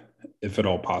 if at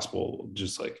all possible,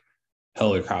 just like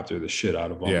helicopter the shit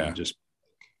out of them Yeah. and just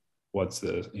what's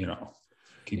the,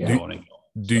 keep Yeah. going and going.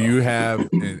 Do you have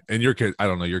and your kid? I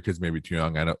don't know. Your kid's maybe too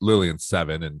young. I know Lillian's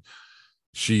 7, and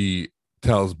she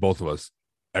tells both of us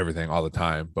everything all the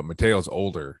time. But Mateo's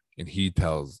older, and he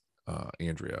tells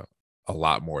Andrea a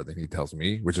lot more than he tells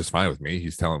me, which is fine with me.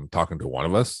 He's talking to one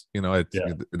of us. It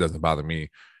doesn't bother me.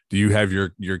 Do you have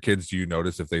your kids? Do you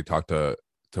notice if they talk to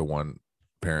one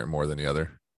parent more than the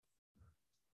other?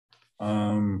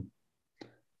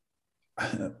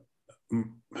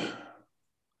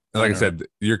 Like I said,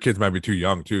 your kids might be too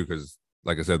young too, because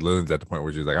like I said, Lillian's at the point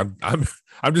where she's like, I'm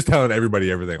just telling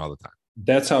everybody everything all the time.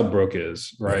 That's how Brooke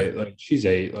is, right? Like she's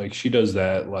 8, like she does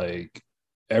that. Like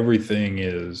everything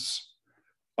is,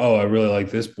 oh, I really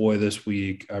like this boy this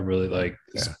week. I really like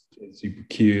this. It's super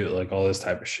cute, like all this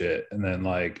type of shit. And then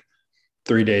like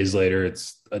 3 days later,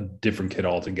 it's a different kid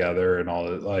altogether and all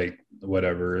that, like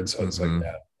whatever. And so it's like,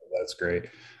 yeah, that's great.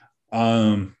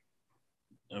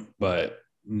 But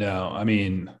no, I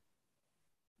mean,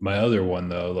 my other one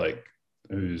though, like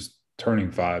who's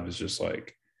turning 5 is just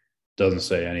like, doesn't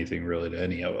say anything really to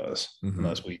any of us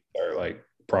unless we are like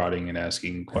prodding and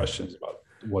asking questions about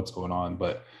what's going on.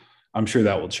 But I'm sure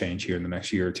that will change here in the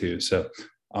next year or two. So,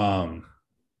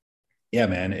 yeah,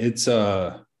 man, it's,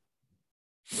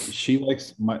 she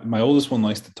likes, my oldest one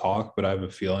likes to talk, but I have a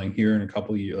feeling here in a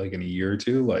couple of years, like in a year or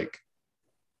two, like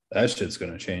that shit's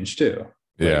going to change too.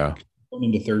 Yeah.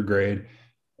 Going into 3rd grade.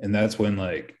 And that's when,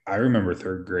 like, I remember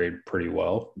 3rd grade pretty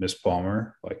well. Miss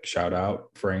Palmer, like, shout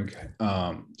out Frank.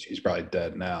 She's probably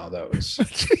dead now. That was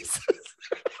Jesus.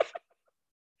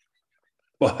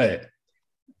 But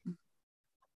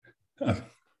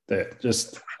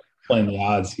just playing the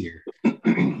odds here.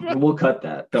 We'll cut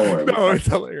that. Don't worry. No, it's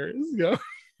hilarious. Yeah.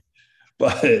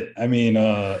 But I mean,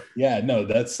 yeah, no,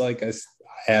 that's like I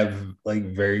have like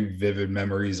very vivid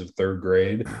memories of 3rd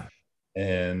grade,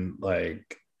 and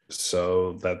like.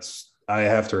 So that's, I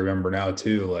have to remember now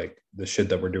too, like the shit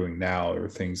that we're doing now are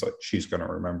things like she's going to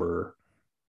remember,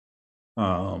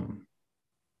 probably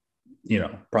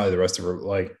the rest of her,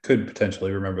 like could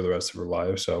potentially remember the rest of her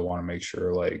life. So I want to make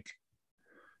sure like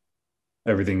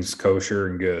everything's kosher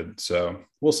and good. So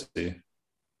we'll see.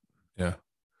 Yeah.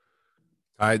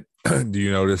 Do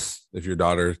you notice if your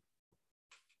daughter,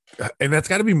 and that's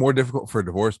got to be more difficult for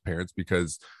divorced parents,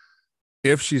 because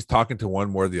if she's talking to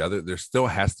one more than the other, there still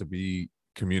has to be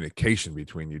communication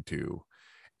between you two.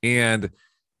 And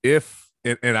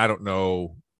and I don't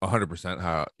know 100%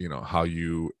 how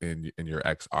you and your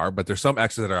ex are, but there's some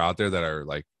exes that are out there that are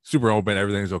like super open,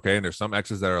 everything's okay. And there's some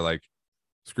exes that are like,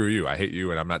 screw you, I hate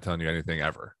you, and I'm not telling you anything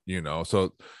ever,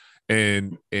 so,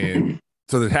 and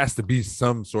so there has to be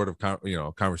some sort of,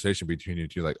 conversation between you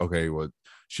two. Like, okay, well,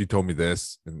 she told me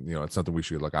this, and, it's something we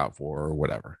should look out for or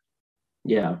whatever.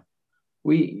 Yeah.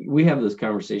 We have those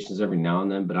conversations every now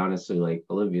and then, but honestly, like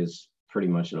Olivia's pretty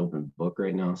much an open book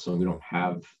right now, so we don't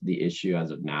have the issue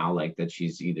as of now, like that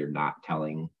she's either not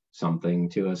telling something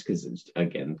to us, because it's,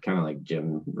 again, kind of like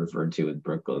Jim referred to with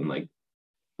Brooklyn, like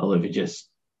Olivia, just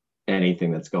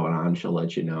anything that's going on, she'll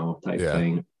let you know type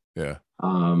thing. Yeah.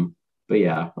 But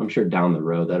yeah, I'm sure down the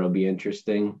road that'll be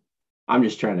interesting. I'm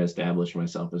just trying to establish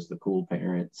myself as the cool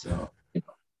parent, so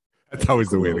that's always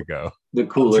the way to go. The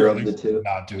cooler of the two.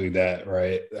 Not doing that,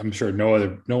 right? I'm sure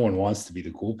no one wants to be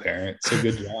the cool parent. So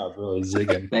good job, really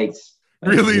zigging. Thanks.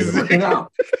 Really zigging.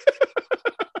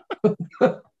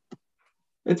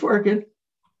 It's working.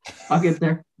 I'll get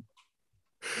there.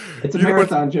 It's a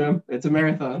marathon, Jim. It's a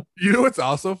marathon. You know what's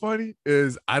also funny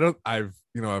is I've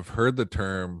heard the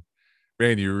term,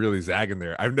 man, you're really zagging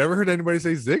there. I've never heard anybody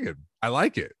say zigging. I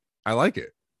like it.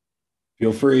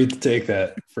 Feel free to take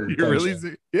that for you're really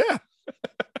yeah.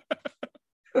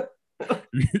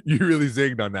 You really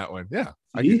zigged on that one. Yeah.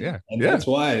 That's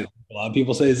why a lot of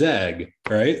people say zag,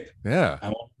 right? Yeah. I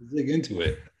want to zig into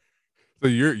it. So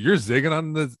you're zigging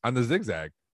on the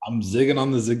zigzag. I'm zigging on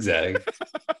the zigzag.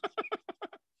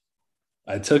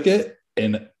 I took it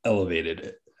and elevated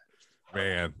it.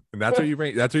 Man. And that's what you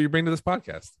bring to this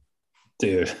podcast.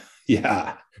 Dude.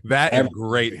 Yeah. That and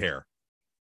great hair.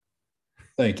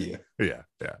 Thank you. Yeah.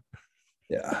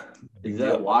 Is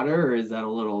that water, or is that a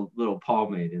little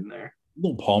pomade in there? A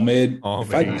little pomade.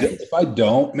 If I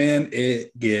don't, man,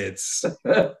 it gets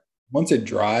once it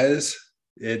dries,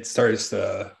 it starts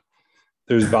to.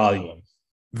 There's volume.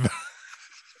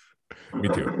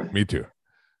 Me too.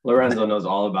 Lorenzo knows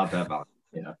all about that volume.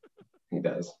 Yeah, he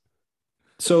does.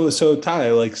 So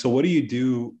Ty, like, so what do you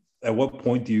do? At what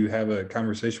point do you have a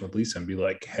conversation with Lisa and be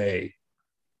like, "Hey,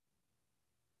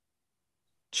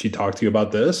 she talked to you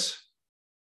about this?"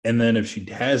 And then if she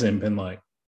hasn't, been like,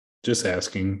 just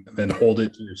asking, and then hold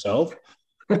it to yourself?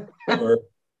 Or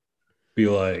be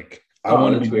like, I Oh,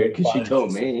 want to that's be weird because she notified told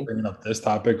just me. bringing up this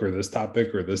topic or this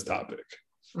topic or this topic.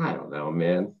 I don't know,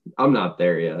 man. I'm not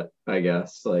there yet, I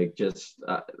guess. Like, just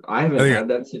I haven't I think had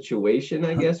that situation,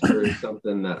 I guess, for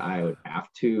something that I would have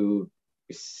to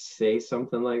say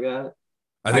something like that.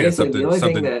 I I think it's guess like the something only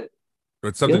thing something that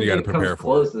it's the something only you got to thing that comes prepare for.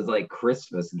 close is like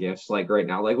Christmas gifts, like right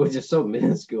now, like which is so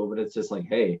minuscule, but it's just like,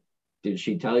 hey, did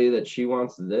she tell you that she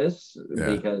wants this? Yeah.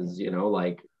 Because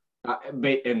like,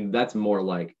 and that's more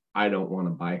like I don't want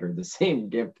to buy her the same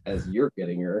gift as you're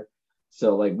getting her.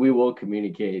 So like we will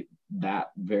communicate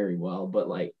that very well, but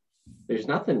like there's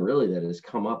nothing really that has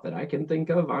come up that I can think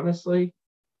of, honestly.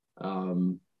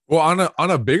 Well,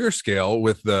 on a bigger scale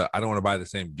with the I don't want to buy the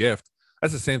same gift,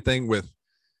 that's the same thing with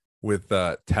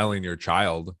telling your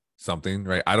child something,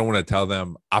 right? I don't want to tell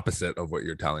them opposite of what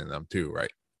you're telling them too,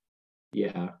 right?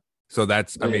 Yeah. So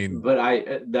that's But, I mean,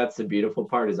 that's the beautiful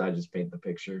part is I just paint the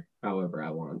picture however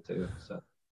I want to. So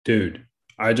Dude,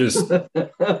 I just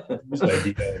this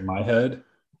idea in my head,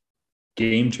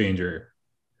 game changer.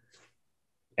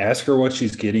 Ask her what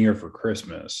she's getting her for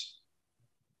Christmas.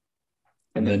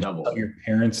 And then double tell your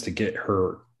parents to get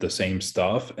her the same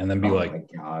stuff and then be oh like, my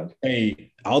God.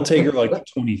 hey, I'll take her like the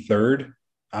 23rd.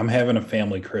 I'm having a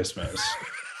family Christmas.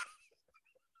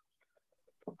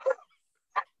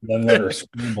 Then let her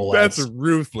scramble. that's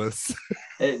ruthless.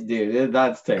 Dude,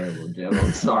 that's terrible, Jim.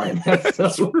 I'm sorry.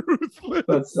 That's so ruthless.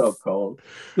 that's so cold.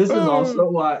 This is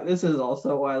also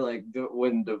why like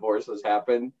when divorces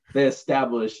happen, they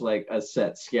establish like a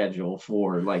set schedule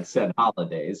for like set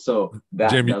holidays. So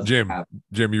that doesn't happen.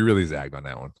 Jim, you really zagged on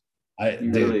that one.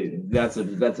 That's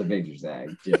a major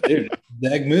zag, Jim. Dude,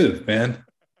 zag move, man.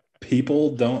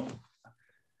 People don't.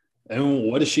 And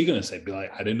what is she going to say? Be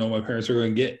like, I didn't know my parents were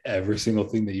going to get every single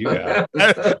thing that you got.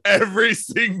 Every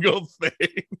single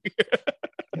thing.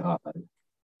 God.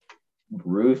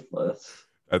 Ruthless.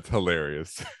 That's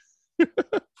hilarious. All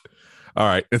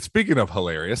right. And speaking of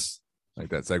hilarious, like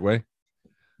that segue,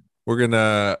 we're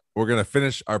gonna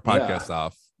finish our podcast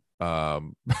off.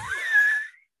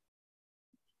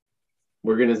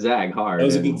 We're gonna zag hard. That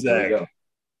was a good zag.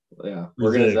 Yeah,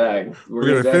 we're gonna zag. We're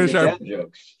gonna finish our dad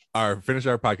jokes. Finish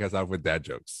our podcast off with dad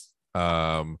jokes.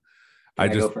 Can I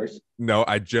go first? No,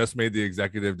 I just made the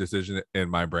executive decision in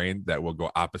my brain that we'll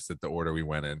go opposite the order we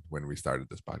went in when we started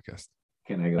this podcast.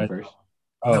 Can I go first?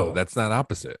 No, that's not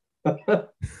opposite. All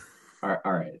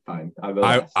right, fine. I'll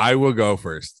go. I will go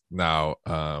first now.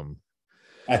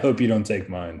 I hope you don't take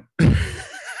mine.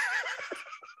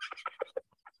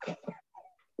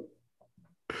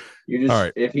 You're just, all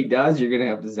right. If he does, you're gonna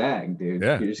have to zag, dude.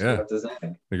 Yeah, you're just gonna have to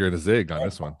zag. You're gonna zig on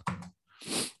this one.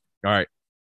 All right.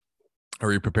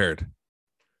 Are you prepared?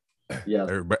 Yeah.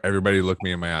 Everybody look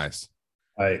me in my eyes.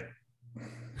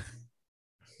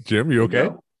 Jim, you okay?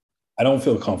 I don't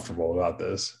feel comfortable about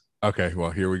this. Okay,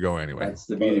 well, here we go anyway. That's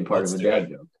the beauty part of a dad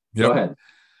joke. Yep. Go ahead.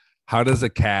 How does a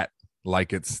cat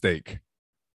like its steak?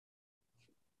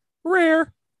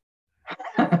 Rare.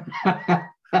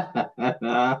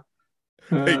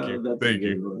 Thank you. Thank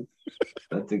you.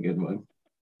 That's a good one.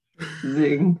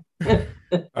 Zing. All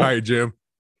right, Jim.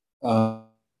 Oh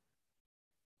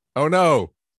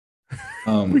no.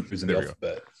 Who's in the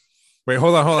alphabet? Wait,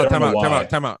 hold on.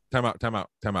 Time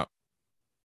out.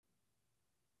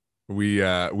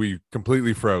 We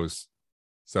completely froze.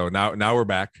 So now we're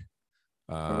back.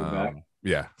 We're back.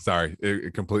 Yeah, sorry.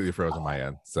 It completely froze on my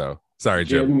end. So sorry,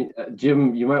 Jim.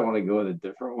 Jim, you might want to go with a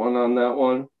different one on that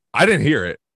one. I didn't hear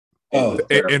it. Oh,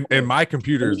 and my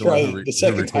computer is the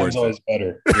second time's always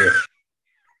better.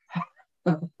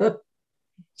 Yeah.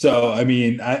 So, I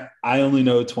mean, I only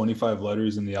know 25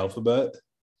 letters in the alphabet.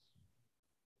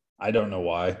 I don't know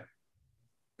why.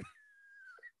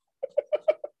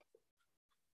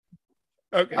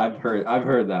 Okay. I've heard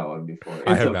that one before.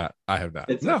 I have not.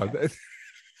 No. Okay.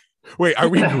 Wait, are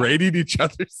we grading each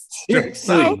other's jokes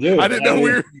now? Dude, I didn't know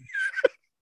we were.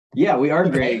 Yeah, we are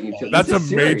grading each other.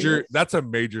 That's a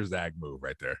major zag move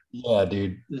right there. Yeah,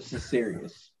 dude. This is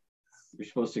serious. You're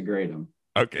supposed to grade them.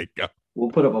 Okay, go.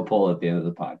 We'll put up a poll at the end of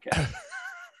the podcast.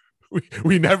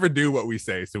 we never do what we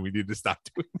say, so we need to stop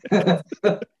doing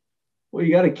that. Well,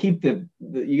 you got to keep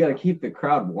the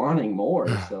crowd wanting more.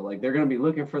 So like they're gonna be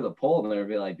looking for the poll, and they're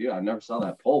gonna be like, dude, I never saw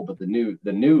that poll, but the new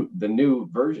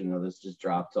version of this just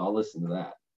dropped, so I'll listen to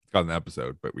that. It's called an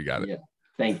episode, but we got it. Yeah,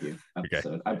 thank you.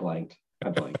 Episode. Okay. I blanked.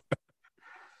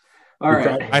 All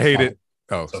right. I hate it.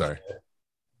 Oh, sorry.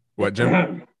 What,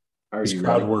 Jim? His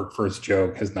crowd work for his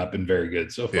joke has not been very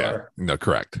good so far. Yeah. No,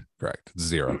 correct.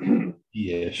 0.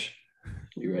 Ish.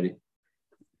 You ready?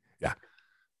 Yeah.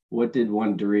 What did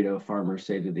one Dorito farmer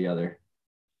say to the other?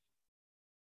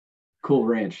 Cool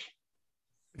Ranch.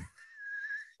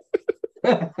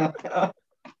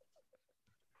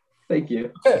 Thank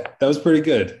you. Okay, that was pretty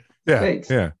good. Yeah. Thanks.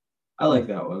 Yeah. I like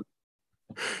that one.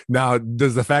 Now,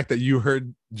 does the fact that you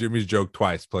heard Jimmy's joke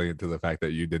twice play into the fact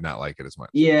that you did not like it as much?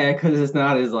 Yeah, because it's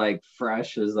not as like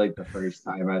fresh as like the first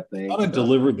time, I I think. thought I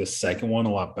delivered the second one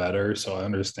a lot better, so I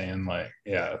understand. Like,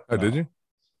 yeah. Oh, did you?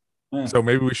 Yeah. So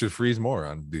maybe we should freeze more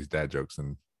on these dad jokes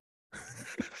and.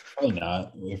 Probably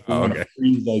not. If we Oh, want okay. to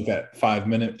freeze like that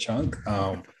 5-minute chunk.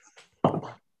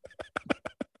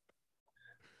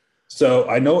 So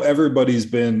I know everybody's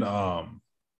been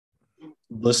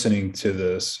listening to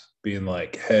this, being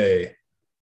like, "Hey,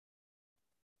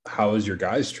 how was your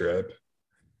guys' trip?"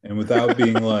 And without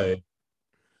being like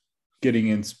getting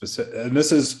in specific, and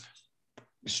this is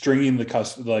stringing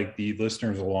the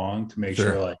listeners along to make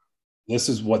sure like this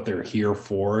is what they're here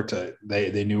for.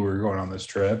 They knew we were going on this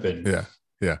trip, and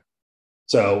Yeah.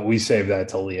 So we saved that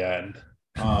till the end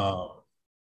to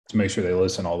make sure they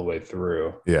listen all the way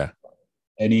through. Yeah.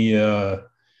 Any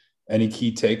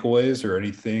key takeaways or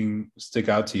anything stick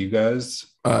out to you guys?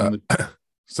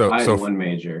 So I had one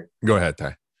major. Go ahead,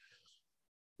 Ty.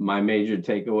 My major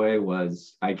takeaway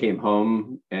was I came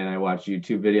home and I watched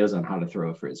YouTube videos on how to throw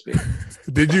a frisbee.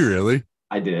 Did you really?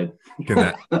 I did.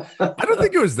 I don't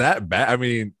think it was that bad. I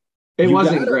mean, it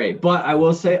wasn't great, but I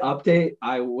will say, update.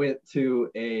 I went to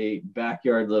a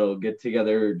backyard little get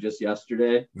together just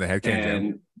yesterday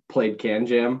and played Can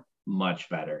Jam. Much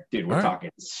better, dude. We're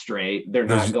talking straight. They're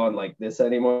not going like this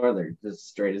anymore. They're just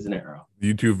straight as an arrow.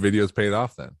 YouTube videos paid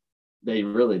off then. They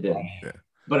really did. Yeah.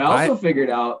 But I also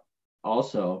figured out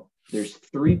there's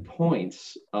 3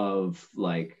 points of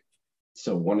like,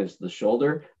 so one is the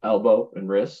shoulder, elbow, and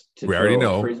wrist. We already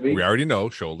know. We already know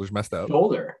shoulders messed up.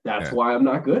 Shoulder. That's why I'm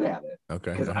not good at it.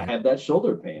 Okay. Because I had that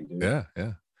shoulder pain, dude.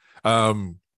 Yeah.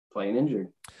 Playing injured.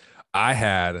 I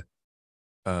had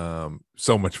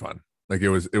so much fun. Like it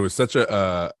was such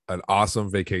an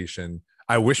awesome vacation.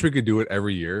 I wish we could do it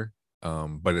every year.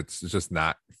 But it's just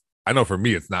not. I know for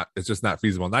me, it's just not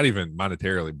feasible. Not even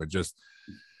monetarily, but just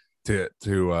to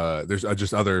there's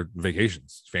just other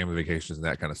vacations, family vacations, and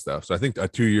that kind of stuff. So I think a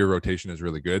 2-year rotation is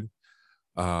really good.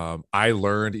 I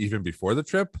learned even before the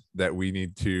trip that we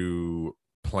need to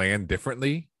plan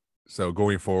differently. So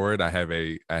going forward, I have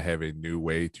a new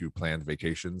way to plan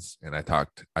vacations, and I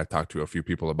talked to a few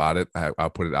people about it. I'll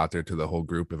put it out there to the whole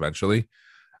group eventually.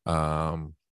 Why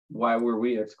were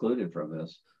we excluded from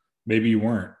this? Maybe you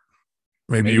weren't.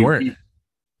 Maybe you weren't.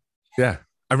 Yeah.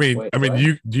 I mean, Wait,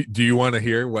 do you want to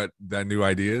hear what that new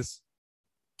idea is?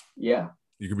 Yeah.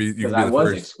 You can be I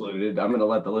was excluded. I'm going to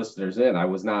let the listeners in. I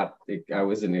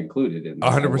wasn't included in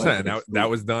 100%. That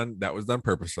was done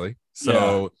purposely.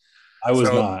 So I was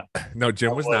not. No,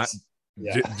 Jim was not.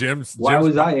 Yeah. Jim's. Why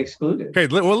was I excluded? Okay,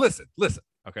 well, listen.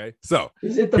 Okay, so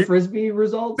is it the frisbee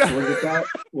results? Was it that?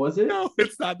 Was it? No,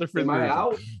 it's not the frisbee. Am I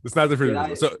out? It's not the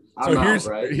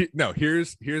frisbee.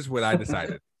 Here's here's what I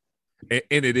decided, and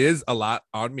it is a lot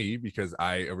on me because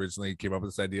I originally came up with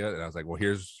this idea, and I was like, well,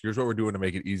 here's what we're doing to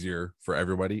make it easier for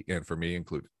everybody and for me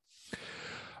included.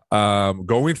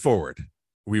 Going forward,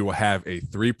 we will have a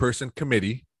 3-person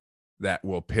committee that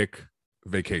will pick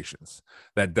vacations.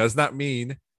 That does not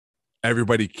mean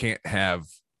everybody can't have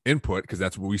input, because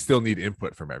that's what we still need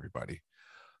input from everybody.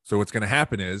 So what's going to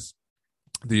happen is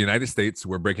the United States,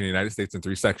 we're breaking the United States in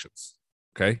 3 sections.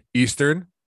 Okay. Eastern,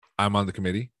 I'm on the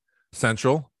committee.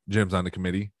 Central, Jim's on the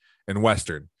committee. And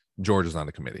Western, George is on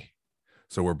the committee.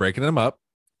 So we're breaking them up.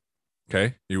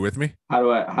 Okay. You with me? How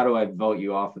do I vote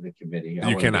you off of the committee?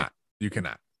 You cannot.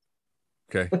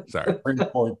 Okay. Sorry.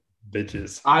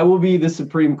 Bitches. I will be the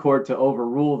Supreme Court to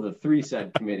overrule the 3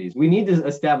 said committees. We need to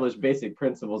establish basic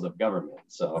principles of government.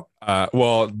 So,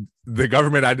 well, the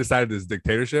government I decided is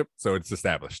dictatorship, so it's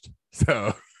established.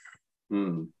 So,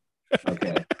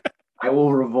 okay, I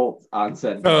will revolt on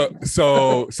said.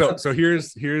 So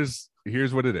here's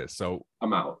what it is. So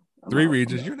I'm out. 3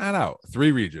 regions. You're not out.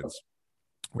 3 regions.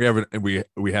 We have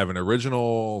an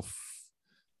original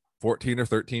 14 or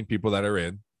 13 people that are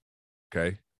in.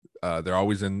 Okay. They're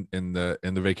always in the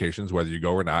vacations, whether you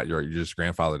go or not. You're just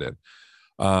grandfathered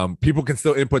in. People can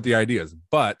still input the ideas,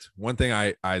 but one thing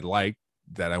I like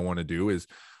that I want to do is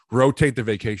rotate the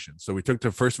vacation. So we took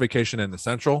the first vacation in the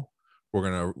Central. We're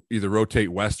gonna either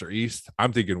rotate West or East.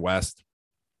 I'm thinking West,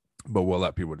 but we'll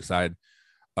let people decide.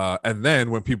 And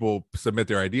then when people submit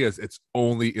their ideas, it's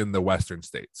only in the Western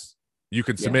states. You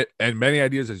can submit as many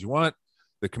ideas as you want.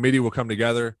 The committee will come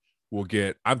together. We'll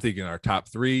get, I'm thinking, our top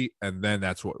 3, and then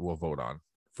that's what we'll vote on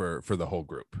for the whole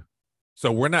group.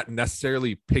 So we're not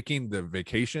necessarily picking the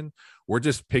vacation. We're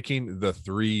just picking the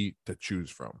 3 to choose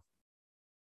from.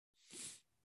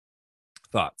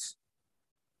 Thoughts?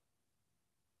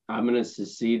 I'm going to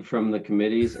secede from the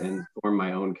committees and form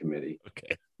my own committee.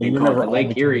 Okay. And call it the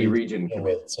Lake Erie Region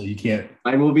Committee. So you can't.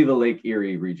 Mine will be the Lake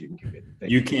Erie Region Committee.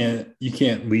 You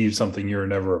can't leave something you're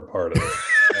never a part of.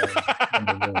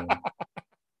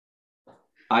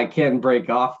 I can break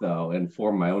off though and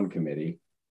form my own committee.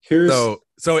 So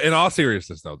in all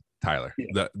seriousness though, Tyler,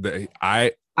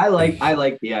 I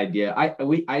like the idea.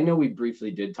 I know we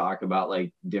briefly did talk about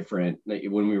like different, like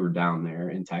when we were down there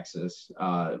in Texas.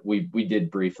 We did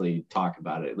briefly talk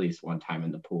about it at least one time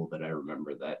in the pool that I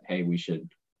remember that, hey, we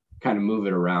should kind of move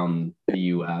it around the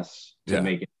US to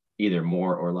make it either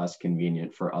more or less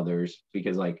convenient for others,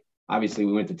 because like obviously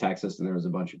we went to Texas and there was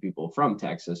a bunch of people from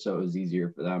Texas, so it was easier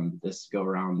for them this go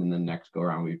around, and then next go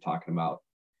around we were talking about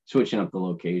switching up the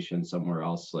location somewhere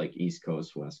else like East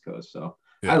Coast, West Coast. So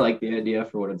I like the idea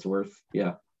for what it's worth.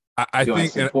 Yeah. Do I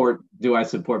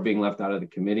support being left out of the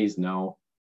committees? No.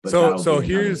 But so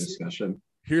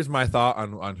here's my thought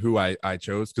on who I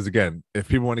chose. Because again, if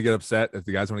people want to get upset, if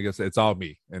the guys want to get upset, it's all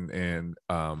me. And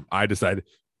I decided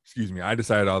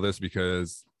all this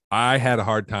because I had a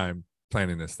hard time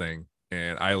planning this thing.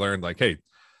 And I learned like, hey,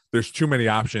 there's too many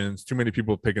options, too many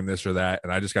people picking this or that.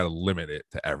 And I just got to limit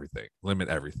everything.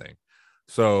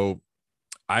 So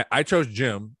I chose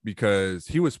Jim because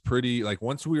he was pretty, like,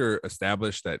 once we were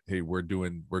established that, hey, we're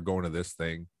going to this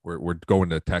thing, we're going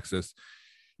to Texas,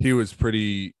 he was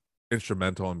pretty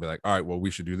instrumental and be like, all right, well,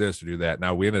 we should do this or do that.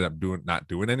 Now we ended up not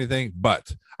doing anything,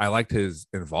 but I liked his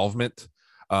involvement.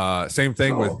 Same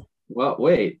thing with. Well,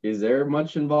 wait, is there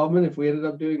much involvement if we ended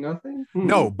up doing nothing?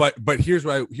 No, but here's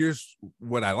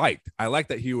what I liked. I liked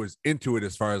that he was into it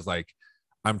as far as like,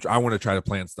 I want to try to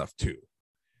plan stuff too.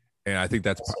 And I think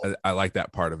I like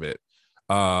that part of it.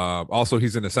 Also,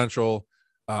 he's an essential.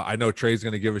 I know Trey's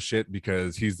going to give a shit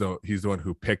because he's the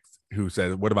one who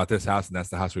said, what about this house? And that's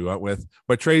the house we went with.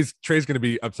 But Trey's going to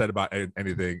be upset about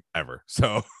anything ever.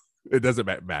 So it doesn't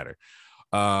matter.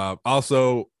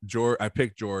 Also, I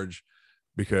picked George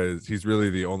because he's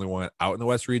really the only one out in the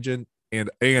West region.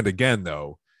 And again,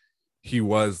 though, he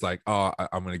was like, oh,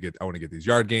 I want to get these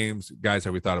yard games. Guys,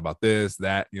 have we thought about this,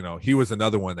 that, he was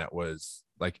another one that was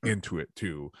like into it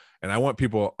too. And I want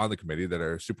people on the committee that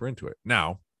are super into it.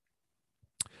 Now,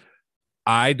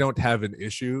 I don't have an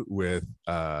issue with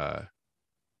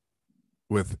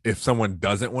if someone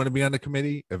doesn't want to be on the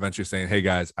committee, eventually saying, hey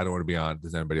guys, I don't want to be on.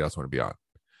 Does anybody else want to be on?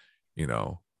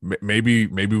 Maybe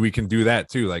we can do that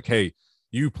too. Like, hey,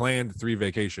 you planned 3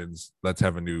 vacations. Let's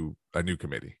have a new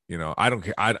committee. I don't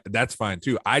care. That's fine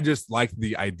too. I just like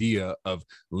the idea of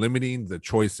limiting the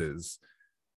choices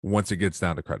once it gets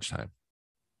down to crunch time.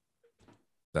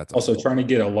 That's also trying to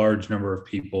get a large number of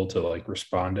people to like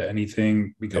respond to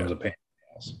anything becomes a pain.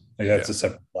 Like that's a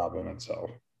separate problem in itself.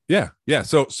 Yeah.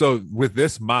 So with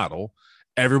this model,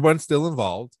 everyone's still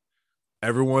involved.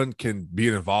 Everyone can be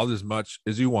involved as much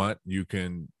as you want. You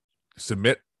can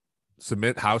submit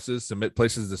houses, submit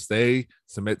places to stay,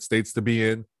 submit states to be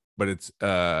in. But it's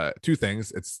 2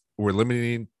 things. We're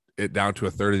limiting it down to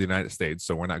a third of the United States,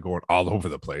 so we're not going all over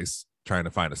the place trying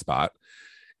to find a spot.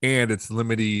 And it's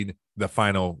limiting the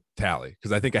final tally,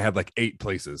 because I think I had like 8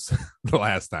 places the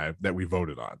last time that we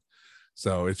voted on.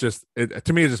 So it's just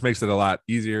to me, it just makes it a lot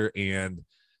easier and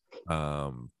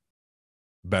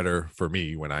better for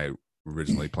me when I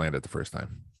originally planned it the first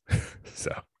time.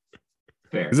 So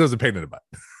fair. This was a pain in the butt.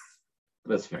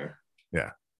 That's fair.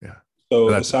 Yeah. So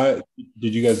aside,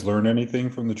 did you guys learn anything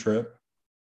from the trip?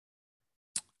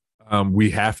 We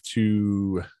have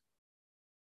to.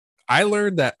 I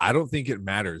learned that I don't think it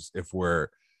matters if we're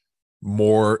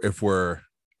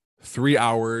 3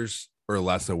 hours or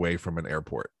less away from an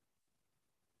airport.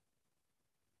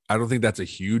 I don't think that's a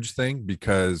huge thing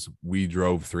because we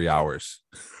drove 3 hours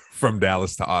from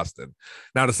Dallas to Austin.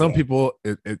 Now, to some people,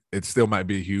 it still might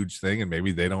be a huge thing, and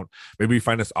maybe we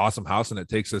find this awesome house and it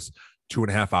takes us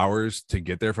 2.5 hours to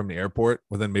get there from the airport.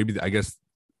 Well, then maybe, I guess,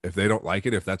 if they don't like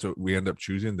it, if that's what we end up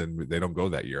choosing, then they don't go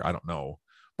that year. I don't know.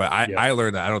 But I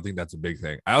learned that I don't think that's a big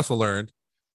thing. I also learned,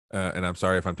 and I'm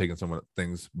sorry if I'm taking some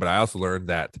things, but I also learned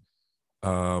that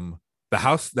the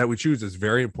house that we choose is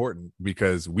very important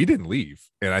because we didn't leave.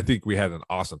 And I think we had an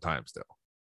awesome time still.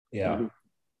 Yeah.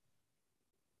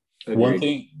 One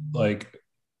thing, like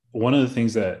one of the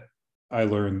things that I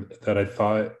learned that I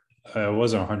thought I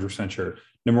wasn't 100% sure.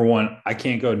 Number one, I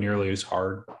can't go nearly as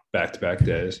hard back-to-back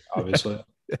days, obviously.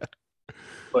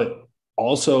 But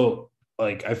also,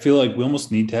 like, I feel like we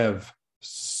almost need to have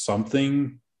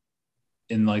something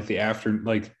in like the after,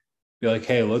 like, be like,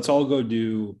 hey, let's all go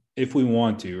do, if we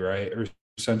want to, right? Or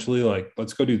essentially, like,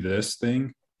 let's go do this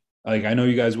thing. Like, I know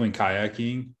you guys went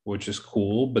kayaking, which is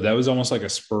cool, but that was almost like a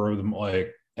spur of them,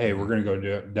 like, hey, we're going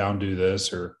to go do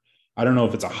this, or I don't know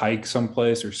if it's a hike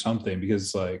someplace or something, because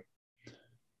it's like,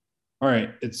 all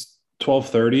right, it's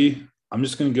 12:30. I'm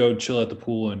just gonna go chill at the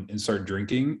pool and start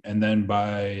drinking. And then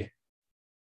by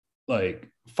like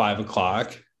 5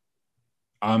 o'clock,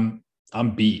 I'm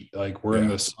beat. Like we're in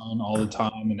the sun all the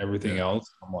time and everything else.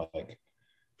 I'm like,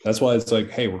 that's why it's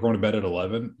like, hey, we're going to bed at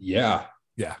 11. Yeah.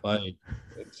 Like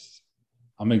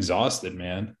I'm exhausted,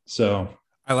 man. So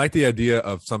I like the idea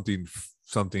of something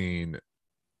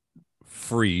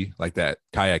free like that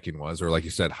kayaking was, or like you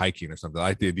said, hiking or something. I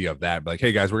like the idea of that. But like,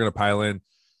 hey guys, we're gonna pile in.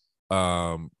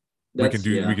 We can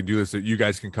do this. You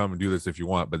guys can come and do this if you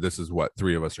want, but this is what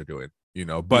 3 of us are doing.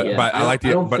 But I like the.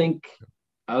 I don't think.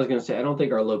 I was gonna say I don't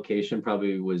think our location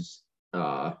probably was.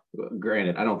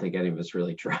 Granted, I don't think any of us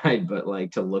really tried, but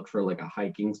like to look for like a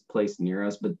hiking place near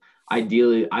us. But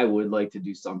ideally, I would like to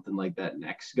do something like that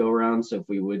next go around. So if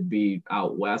we would be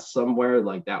out west somewhere,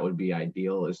 like that would be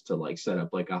ideal, is to like set up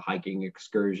like a hiking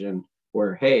excursion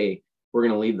where, hey, we're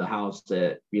gonna leave the house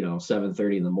at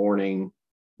 7:30 in the morning,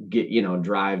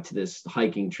 drive to this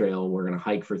hiking trail. We're gonna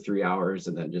hike for 3 hours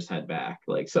and then just head back.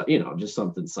 Like, so just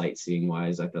something sightseeing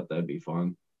wise. I thought that'd be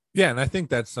fun. Yeah, and I think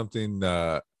that's something.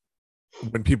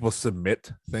 When people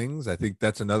submit things, I think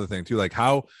that's another thing too. Like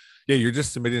you're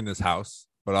just submitting this house,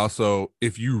 but also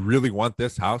if you really want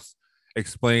this house,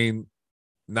 explain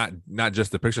not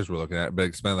just the pictures we're looking at, but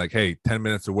explain like, hey, 10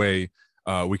 minutes away,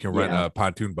 we can rent a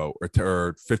pontoon boat,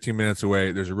 or 15 minutes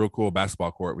away, there's a real cool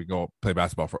basketball court. We can go play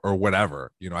basketball or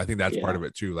whatever. I think that's part of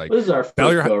it too. Like, this is our first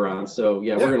go around, so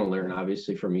we're gonna learn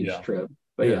obviously from each trip.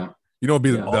 But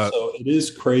also it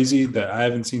is crazy that I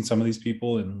haven't seen some of these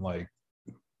people in like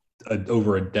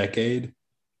over a decade,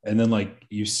 and then like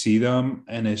you see them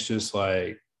and it's just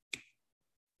like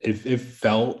it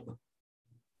felt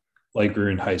like we are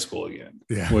in high school again,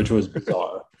 which was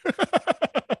bizarre.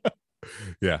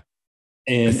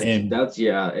 And that's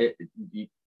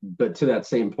but to that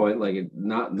same point, like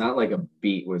not like a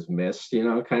beat was missed,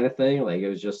 kind of thing. Like it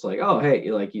was just like, oh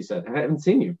hey, like you said, I haven't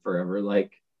seen you forever,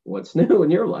 like what's new in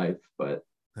your life? But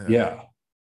and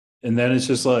then it's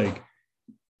just like,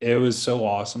 it was so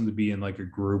awesome to be in like a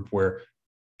group where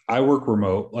I work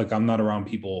remote. Like I'm not around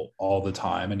people all the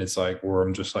time. And it's like, where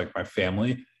I'm just like my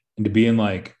family, and to be in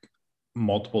like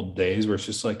multiple days where it's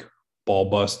just like ball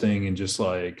busting and just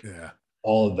like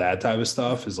all of that type of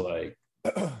stuff is like,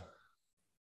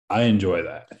 I enjoy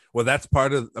that. Well, that's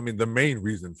part of, the main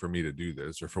reason for me to do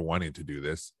this, or for wanting to do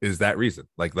this, is that reason.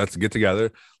 Like, let's get together,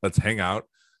 let's hang out,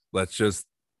 let's just,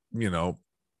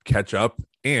 catch up.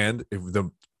 And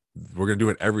we're going to do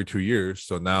it every 2 years.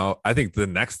 So now I think the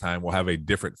next time we'll have a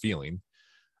different feeling.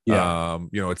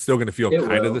 It's still going to feel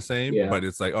kind of the same, but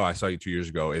it's like, oh, I saw you 2 years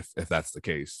ago. If that's the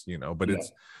case, but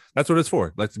that's what it's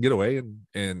for. Let's get away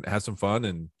and have some fun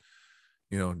and,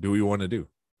 do what you want to do.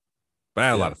 But I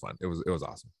had a lot of fun. It was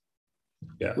awesome.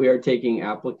 Yeah. We are taking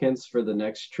applicants for the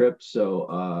next trip.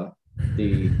 So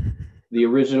the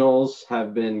originals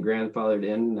have been grandfathered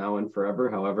in now and forever.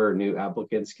 However, new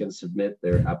applicants can submit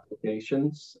their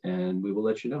applications, and we will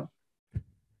let you know.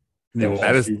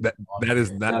 That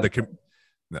is not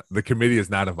the committee is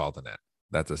not involved in that.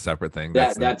 That's a separate thing.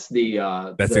 That's the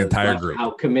entire group.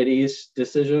 Out committee's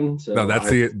decision. So no, that's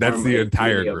the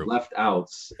entire group. Left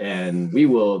outs, and we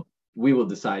will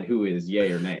decide who is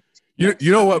yay or nay.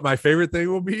 You know what my favorite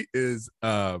thing will be is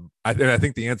I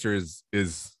think the answer is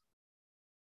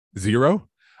 0.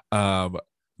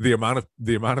 The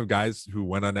amount of guys who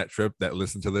went on that trip that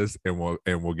listen to this and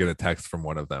will get a text from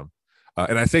one of them.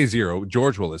 And I say 0.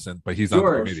 George will listen, but he's on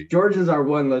the committee. George is our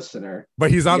one listener, but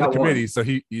he's on the committee, so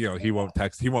he won't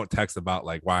text. He won't text about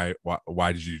like why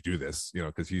did you do this?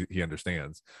 Because he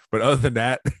understands. But other than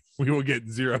that, we will get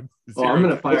 0. Well, I'm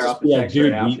gonna fire off the text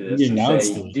right after this and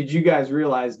say, did you guys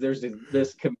realize there's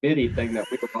this committee thing that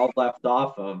we were all left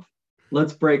off of?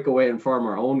 Let's break away and form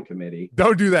our own committee.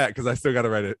 Don't do that, because I still got to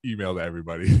write an email to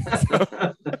everybody.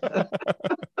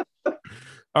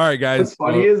 All right, guys. What's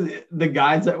funny is the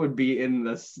guys that would be in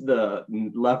the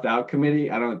left out committee,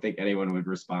 I don't think anyone would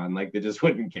respond. Like, they just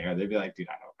wouldn't care. They'd be like, dude,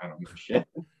 I don't give a shit.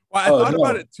 Well, I thought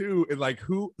about it too. And like,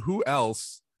 who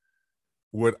else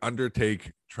would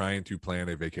undertake trying to plan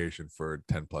a vacation for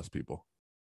 10 plus people?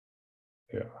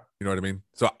 Yeah. You know what I mean?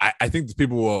 So I think these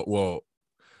people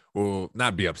will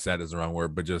not be upset is the wrong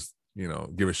word, but just,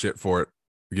 give me shit for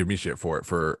it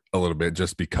for a little bit,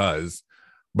 just because.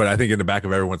 But I think in the back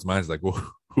of everyone's mind is like,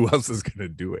 well, who else is going to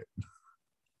do it?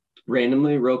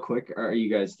 Randomly, real quick, are you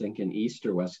guys thinking East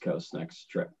or West Coast next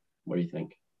trip? What do you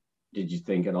think? Did you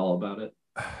think at all about it?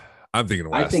 I'm thinking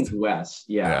West. I think West.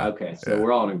 Yeah. Okay. So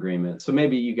we're all in agreement. So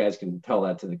maybe you guys can tell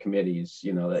that to the committees,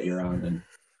 that you're on, and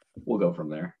we'll go from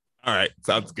there. All right.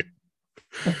 Sounds good.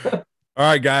 All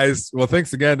right, guys. Well,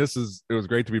 thanks again. It was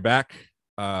great to be back.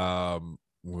 We'll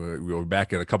be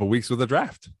back in a couple weeks with a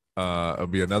draft. It'll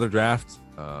be another draft,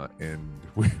 and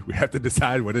we have to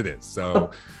decide what it is.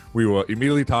 So we will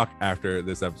immediately talk after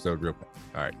this episode real quick.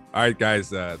 All right, guys.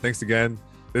 Thanks again.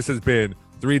 This has been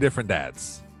 3 Different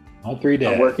Dads. All 3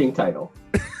 dads. A working title.